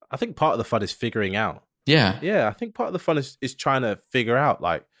 I think part of the fun is figuring out. Yeah. Yeah. I think part of the fun is trying to figure out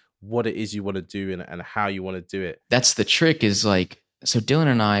like what it is you want to do and how you want to do it. That's the trick is like, so Dylan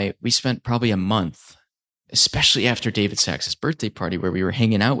and I, we spent probably a month, especially after David Sachs' birthday party, where we were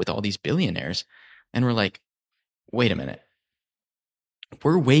hanging out with all these billionaires. And we're like, wait a minute.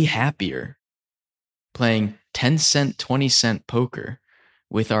 We're way happier playing 10-cent, 20-cent poker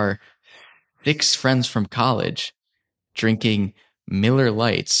with our 6 friends from college, drinking Miller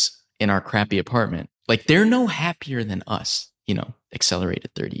Lights in our crappy apartment. Like, they're no happier than us, you know,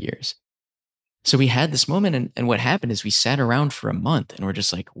 accelerated 30 years. So we had this moment, and what happened is we sat around for a month and we're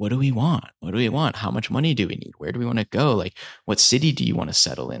just like, what do we want? What do we want? How much money do we need? Where do we want to go? Like, what city do you want to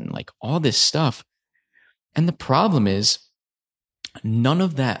settle in? Like, all this stuff. And the problem is, none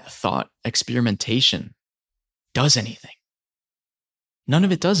of that thought experimentation does anything. None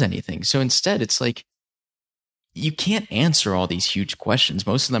of it does anything. So instead, it's like, you can't answer all these huge questions.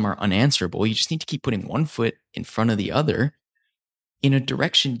 Most of them are unanswerable. You just need to keep putting one foot in front of the other in a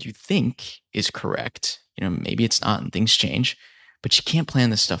direction you think is correct. You know, maybe it's not and things change, but you can't plan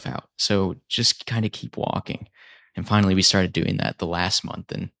this stuff out. So just kind of keep walking. And finally, we started doing that the last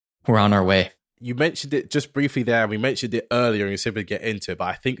month, and we're on our way. You mentioned it just briefly there. We mentioned it earlier and you said we'd get into it, but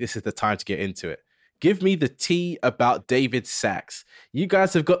I think this is the time to get into it. give me the tea about David Sachs. You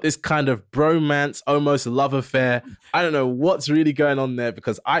guys have got this kind of bromance, almost love affair. I don't know what's really going on there,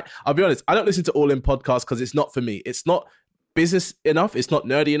 because I'll be honest, I don't listen to All In podcasts because it's not for me. It's not business enough. It's not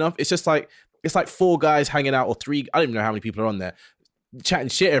nerdy enough. It's just like, it's like four guys hanging out, or three. I don't even know how many people are on there, chatting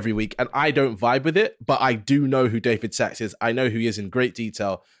shit every week, and I don't vibe with it. But I do know who David Sachs is. I know who he is in great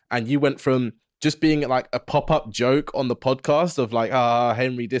detail. And you went from just being like a pop-up joke on the podcast of like,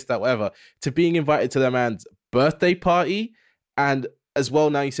 Henry, this, that, whatever, to being invited to their man's birthday party. And as well,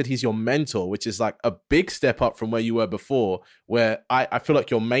 now you said he's your mentor, which is like a big step up from where you were before, where I feel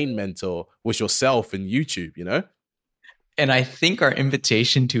like your main mentor was yourself and YouTube, you know? And I think our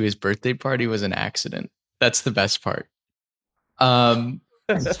invitation to his birthday party was an accident. That's the best part. I'll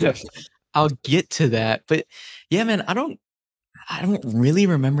get to that. But yeah, man, I don't really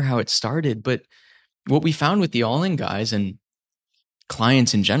remember how it started, but what we found with the All In guys and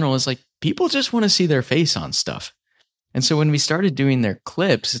clients in general is like, people just want to see their face on stuff. And so when we started doing their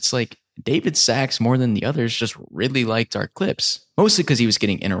clips, it's like David Sachs, more than the others, just really liked our clips, mostly because he was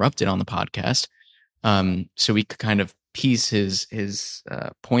getting interrupted on the podcast. So we could kind of piece his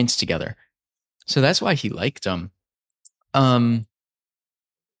points together. So that's why he liked them. But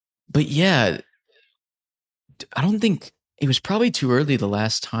yeah, I don't think it was probably too early the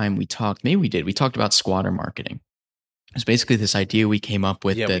last time we talked. Maybe we did. We talked about squatter marketing. It was basically this idea we came up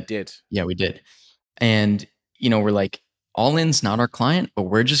with. Yeah, we did. Yeah, we did. And, we're like, All In's not our client, but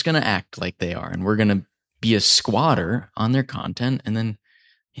we're just going to act like they are. And we're going to be a squatter on their content. And then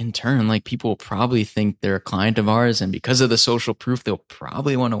in turn, like, people will probably think they're a client of ours. And because of the social proof, they'll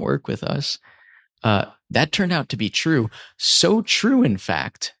probably want to work with us. That turned out to be true. So true, in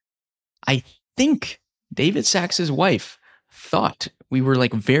fact, I think David Sachs's wife thought we were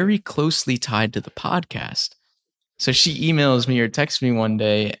like very closely tied to the podcast. So she emails me or texts me one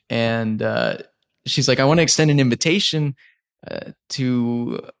day, and she's like, I want to extend an invitation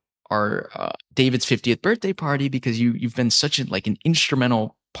to our David's 50th birthday party because you've been such an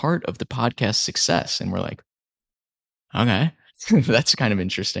instrumental part of the podcast's success. And we're like, okay, that's kind of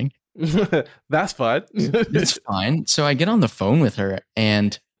interesting. That's fine. It's fine. So I get on the phone with her,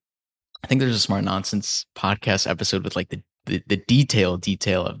 and I think there's a Smart Nonsense podcast episode with like the detail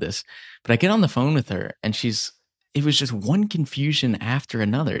of this. But I get on the phone with her, and it was just one confusion after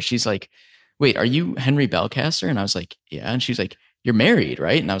another. She's like, wait, are you Henry Belcaster? And I was like, yeah. And she's like, you're married,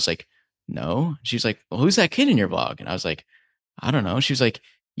 right? And I was like, no. She's like, well, who's that kid in your vlog? And I was like, I don't know. She was like,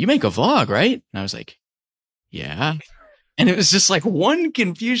 you make a vlog, right? And I was like, yeah. And it was just like one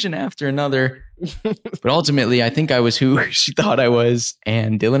confusion after another. But ultimately, I think I was who she thought I was.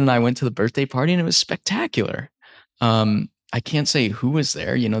 And Dylan and I went to the birthday party, and it was spectacular. I can't say who was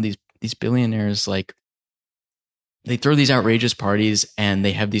there. These billionaires, like, they throw these outrageous parties, and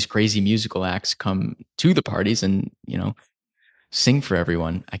they have these crazy musical acts come to the parties and, sing for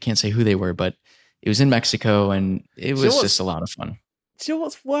everyone. I can't say who they were, but it was in Mexico, and it was just a lot of fun. Do you know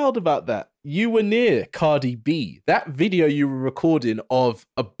what's wild about that? You were near Cardi B. That video you were recording of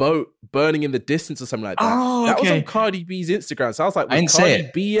a boat burning in the distance or something like that. Oh, okay. That was on Cardi B's Instagram. So I was like, was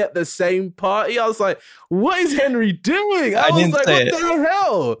Cardi B at the same party? I was like, what is Henry doing? I was like, what the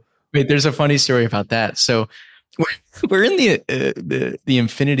hell? Wait, there's a funny story about that. So we're in the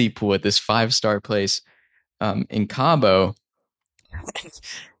infinity pool at this 5-star place in Cabo.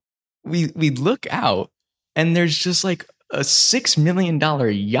 We look out, and there's just like a $6 million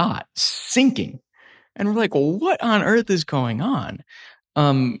yacht sinking. And we're like, well, what on earth is going on?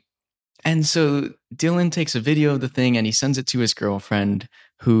 And so Dylan takes a video of the thing, and he sends it to his girlfriend,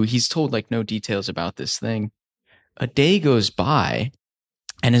 who he's told like no details about this thing. A day goes by,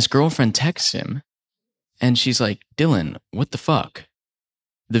 and his girlfriend texts him, and she's like, Dylan, what the fuck?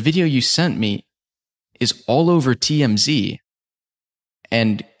 The video you sent me is all over TMZ,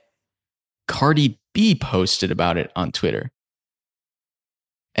 and Cardi B posted about it on Twitter.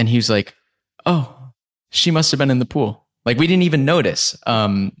 And he was like, oh, she must have been in the pool. Like, we didn't even notice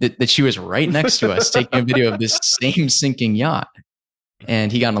that she was right next to us taking a video of this same sinking yacht.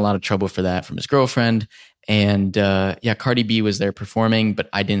 And he got in a lot of trouble for that from his girlfriend. And Cardi B was there performing, but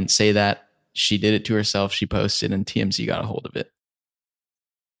I didn't say that. She did it to herself. She posted, and TMZ got a hold of it.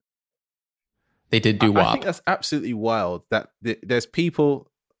 They did do WAP. I think that's absolutely wild that there's people.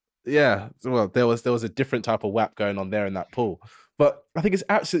 Yeah, well, there was a different type of WAP going on there in that pool. But I think it's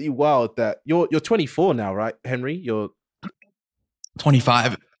absolutely wild that you're 24 now, right, Henry? You're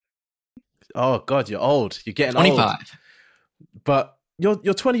 25. Oh God, you're old. You're getting 25. old. But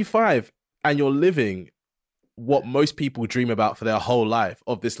you're 25, and you're living what most people dream about for their whole life,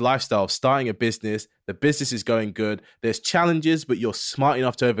 of this lifestyle of starting a business. The business is going good. There's challenges, but you're smart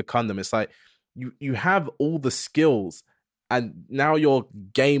enough to overcome them. It's like, you have all the skills, and now your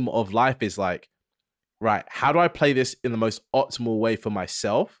game of life is like, right, how do I play this in the most optimal way for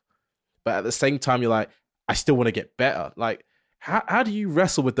myself? But at the same time, you're like, I still want to get better. Like, how do you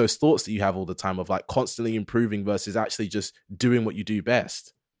wrestle with those thoughts that you have all the time of like constantly improving versus actually just doing what you do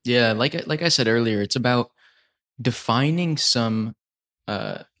best? Yeah, like I said earlier, it's about defining some.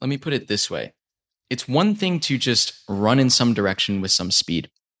 Let me put it this way: it's one thing to just run in some direction with some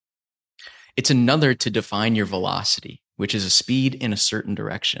speed. It's another to define your velocity, which is a speed in a certain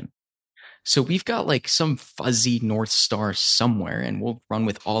direction. So we've got like some fuzzy North Star somewhere, and we'll run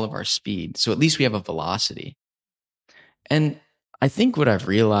with all of our speed. So at least we have a velocity. And I think what I've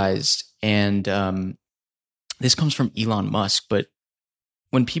realized, and this comes from Elon Musk, but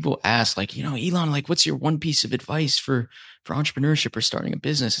when people ask, like, Elon, like, what's your one piece of advice for entrepreneurship or starting a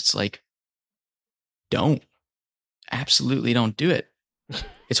business? It's like, absolutely don't do it.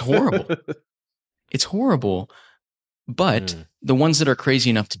 It's horrible. It's horrible. But the ones that are crazy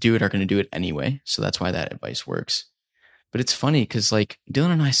enough to do it are going to do it anyway. So that's why that advice works. But it's funny because like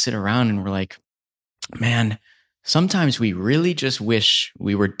Dylan and I sit around and we're like, man, sometimes we really just wish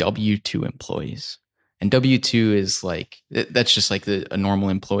we were W-2 employees. And W-2 is like, that's just like a normal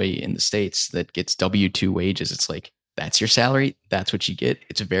employee in the States that gets W-2 wages. It's like, that's your salary. That's what you get.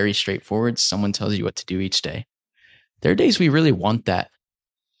 It's very straightforward. Someone tells you what to do each day. There are days we really want that.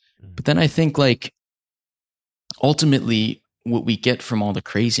 But then I think like, ultimately, what we get from all the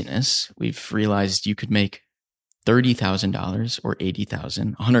craziness, we've realized you could make $30,000 or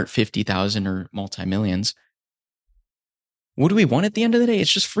 $80,000, $150,000 or multi-millions. What do we want at the end of the day?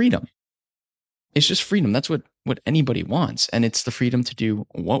 It's just freedom. It's just freedom. That's what anybody wants. And it's the freedom to do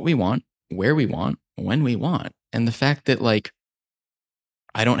what we want, where we want, when we want. And the fact that like,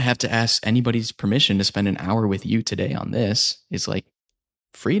 I don't have to ask anybody's permission to spend an hour with you today on this is like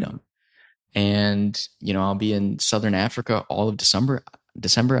freedom. And, I'll be in Southern Africa all of December.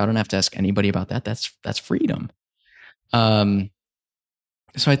 I don't have to ask anybody about that. That's freedom. So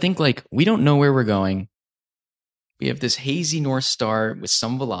I think like we don't know where we're going. We have this hazy North Star with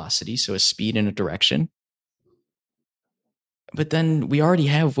some velocity, so a speed in a direction. But then we already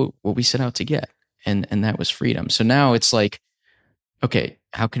have what we set out to get, and that was freedom. So now it's like, okay,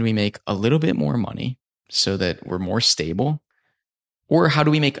 how can we make a little bit more money so that we're more stable? Or how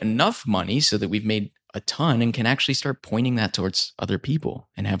do we make enough money so that we've made a ton and can actually start pointing that towards other people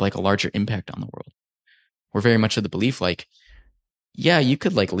and have like a larger impact on the world? We're very much of the belief like, yeah, you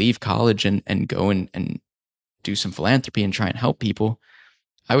could like leave college and go and do some philanthropy and try and help people.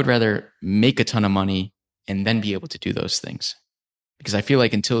 I would rather make a ton of money and then be able to do those things. Because I feel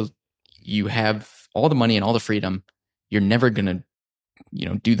like until you have all the money and all the freedom, you're never going to,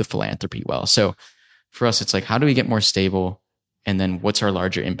 do the philanthropy well. So for us, it's like, how do we get more stable? And then what's our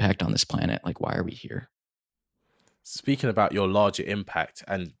larger impact on this planet? Like, why are we here? Speaking about your larger impact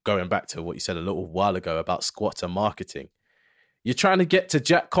and going back to what you said a little while ago about squatter marketing, you're trying to get to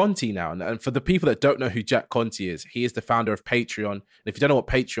Jack Conte now. And for the people that don't know who Jack Conte is, he is the founder of Patreon. And if you don't know what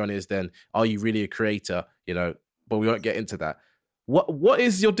Patreon is, then are you really a creator? But we won't get into that. What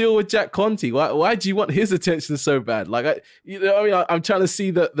is your deal with Jack Conte? Why do you want his attention so bad? Like, I'm trying to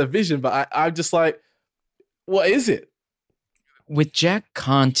see the vision, but I'm just like, what is it? With Jack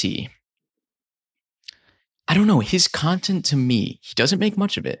Conte, I don't know, his content to me, he doesn't make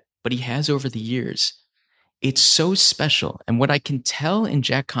much of it, but he has over the years. It's so special. And what I can tell in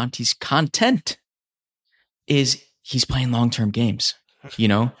Jack Conte's content is he's playing long-term games.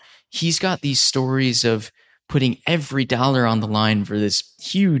 He's got these stories of putting every dollar on the line for this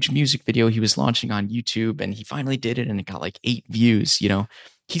huge music video he was launching on YouTube. And he finally did it and it got like 8 views.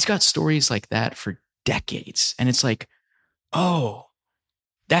 He's got stories like that for decades. And it's like, oh,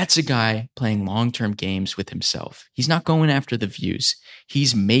 that's a guy playing long-term games with himself. He's not going after the views.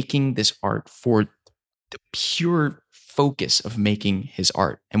 He's making this art for the pure focus of making his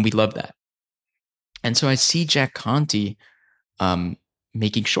art. And we love that. And so I see Jack Conte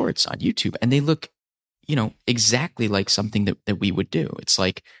making shorts on YouTube and they look, exactly like something that we would do. It's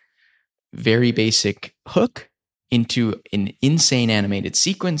like very basic hook into an insane animated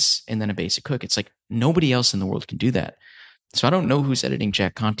sequence and then a basic hook. It's like nobody else in the world can do that. So I don't know who's editing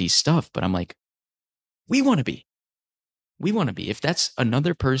Jack Conte's stuff, but I'm like, we want to be. If that's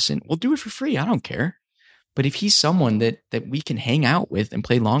another person, we'll do it for free. I don't care. But if he's someone that we can hang out with and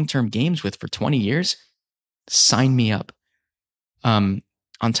play long-term games with for 20 years, sign me up. On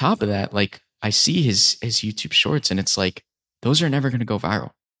top of that, like I see his YouTube shorts and it's like, those are never going to go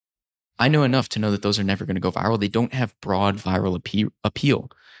viral. I know enough to know that those are never going to go viral. They don't have broad viral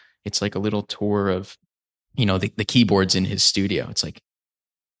appeal. It's like a little tour of, the keyboards in his studio. It's like,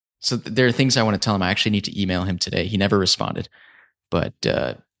 So there are things I want to tell him. I actually need to email him today. He never responded, but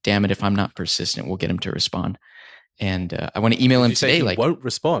damn it, if I'm not persistent, we'll get him to respond. And I want to email him today. He won't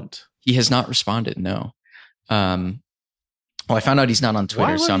respond. He has not responded. No. Well, I found out he's not on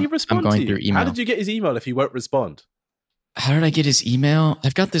Twitter, so I'm going through email. How did you get his email if he won't respond? How did I get his email?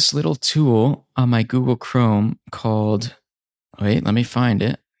 I've got this little tool on my Google Chrome called. Wait, let me find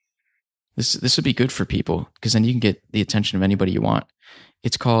it. This would be good for people because then you can get the attention of anybody you want.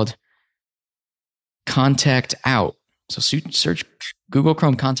 It's called Contact Out. So search Google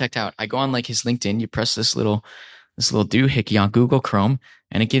Chrome Contact Out. I go on like his LinkedIn. You press this little doohickey on Google Chrome,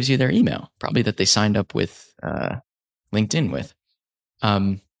 and it gives you their email, probably that they signed up with LinkedIn with.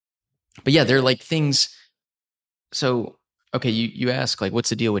 But yeah, they're like things. So okay, you ask like, what's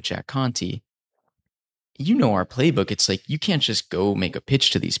the deal with Jack Conte? You know our playbook. It's like you can't just go make a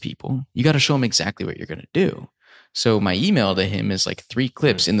pitch to these people. You got to show them exactly what you're going to do. So my email to him is like 3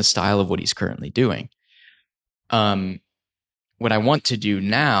 clips in the style of what he's currently doing. What I want to do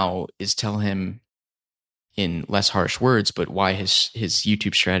now is tell him in less harsh words, but why his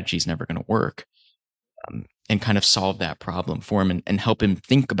YouTube strategy is never going to work, and kind of solve that problem for him and help him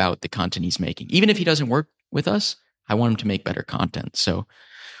think about the content he's making. Even if he doesn't work with us, I want him to make better content. So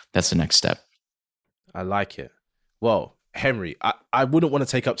that's the next step. I like it. Well, Henry, I wouldn't want to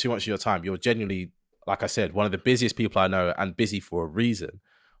take up too much of your time. You're genuinely, like I said, one of the busiest people I know, and busy for a reason.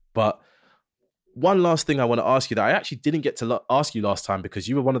 But one last thing I want to ask you that I actually didn't get to ask you last time because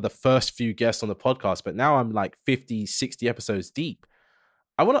you were one of the first few guests on the podcast, but now I'm like 50, 60 episodes deep.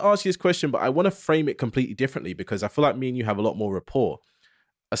 I want to ask you this question, but I want to frame it completely differently because I feel like me and you have a lot more rapport.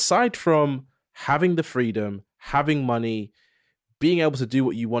 Aside from having the freedom, having money, being able to do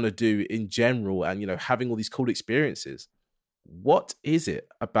what you want to do in general, and, you know, having all these cool experiences, what is it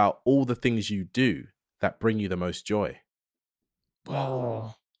about all the things you do that bring you the most joy?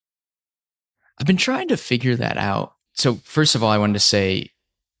 Wow. I've been trying to figure that out. So first of all, I wanted to say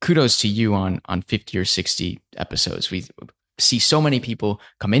kudos to you on 50 or 60 episodes. We see so many people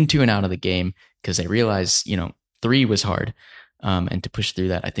come into and out of the game because they realize, 3 was hard. And to push through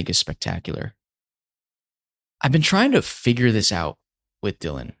that, I think is spectacular. I've been trying to figure this out with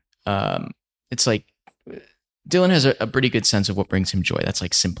Dylan. It's like Dylan has a pretty good sense of what brings him joy. That's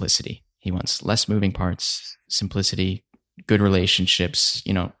like simplicity. He wants less moving parts, simplicity, good relationships,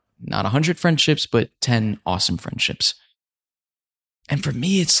 not 100 friendships, but 10 awesome friendships. And for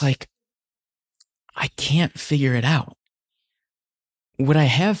me, it's like, I can't figure it out. What I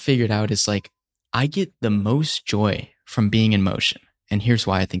have figured out is like, I get the most joy from being in motion. And here's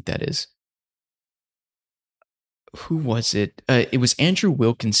why I think that is. Who was it? It was Andrew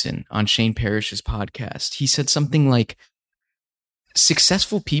Wilkinson on Shane Parrish's podcast. He said something like,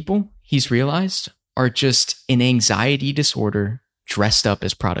 successful people, he's realized, are just an anxiety disorder dressed up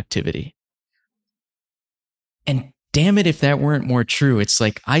as productivity. And damn it, if that weren't more true. It's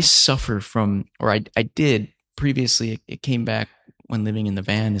like I suffer from, or I did previously, it came back when living in the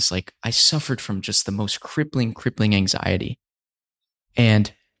van, is like I suffered from just the most crippling anxiety.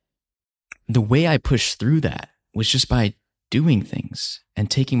 And the way I pushed through that was just by doing things and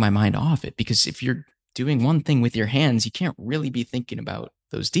taking my mind off it. Because if you're doing one thing with your hands, you can't really be thinking about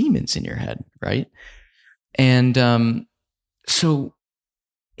those demons in your head, right? And so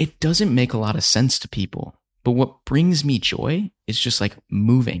it doesn't make a lot of sense to people. But what brings me joy is just like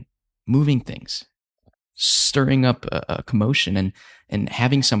moving things, stirring up a commotion and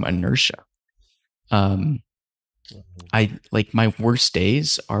having some inertia. I like my worst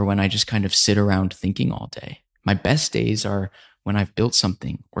days are when I just kind of sit around thinking all day. My best days are when I've built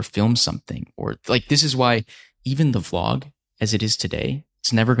something or filmed something, or like, this is why even the vlog as it is today,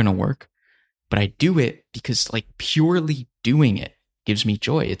 it's never going to work, but I do it because like purely doing it gives me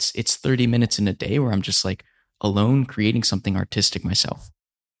joy. It's 30 minutes in a day where I'm just like alone creating something artistic myself.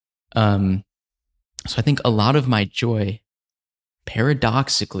 So I think a lot of my joy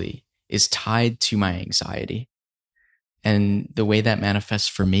paradoxically is tied to my anxiety. And the way that manifests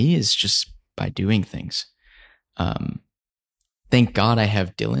for me is just by doing things. Thank God I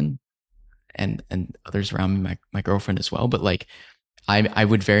have Dylan and others around me, my girlfriend as well. But like, I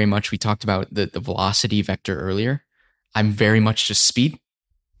would very much, we talked about the velocity vector earlier. I'm very much just speed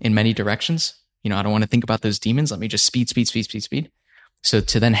in many directions. I don't want to think about those demons. Let me just speed. So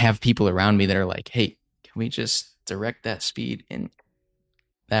to then have people around me that are like, hey, can we just direct that speed in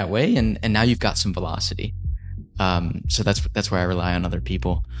that way? And now you've got some velocity. So that's where I rely on other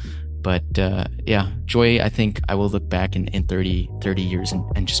people. But yeah, joy, I think I will look back in 30 years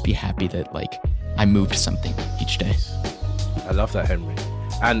and just be happy that like I moved something each day. I love that, Henry.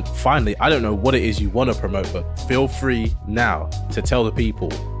 And finally, I don't know what it is you want to promote, but feel free now to tell the people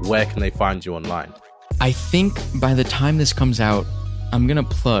where can they find you online. I think by the time this comes out, I'm going to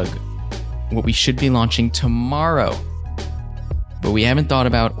plug what we should be launching tomorrow. But we haven't thought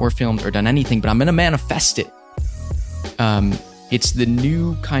about or filmed or done anything, but I'm going to manifest it. It's the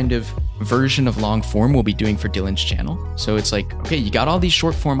new kind of version of long form we'll be doing for Dylan's channel. So it's like, okay, you got all these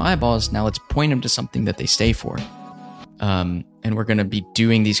short form eyeballs. Now let's point them to something that they stay for. And we're going to be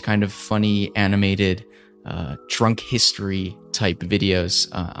doing these kind of funny animated drunk history type videos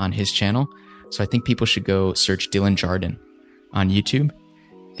on his channel. So I think people should go search Dylan Jardin on YouTube.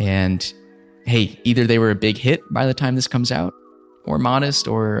 And hey, either they were a big hit by the time this comes out, or modest,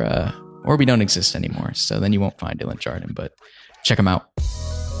 or we don't exist anymore. So then you won't find Dylan Jardin, but check him out.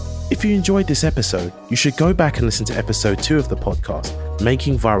 If you enjoyed this episode, you should go back and listen to episode 2 of the podcast,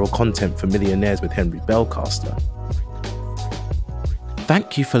 Making Viral Content for Millionaires with Henry Belcaster.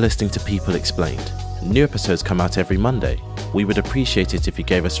 Thank you for listening to People Explained. New episodes come out every Monday. We would appreciate it if you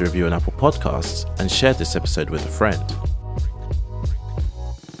gave us a review on Apple Podcasts and shared this episode with a friend.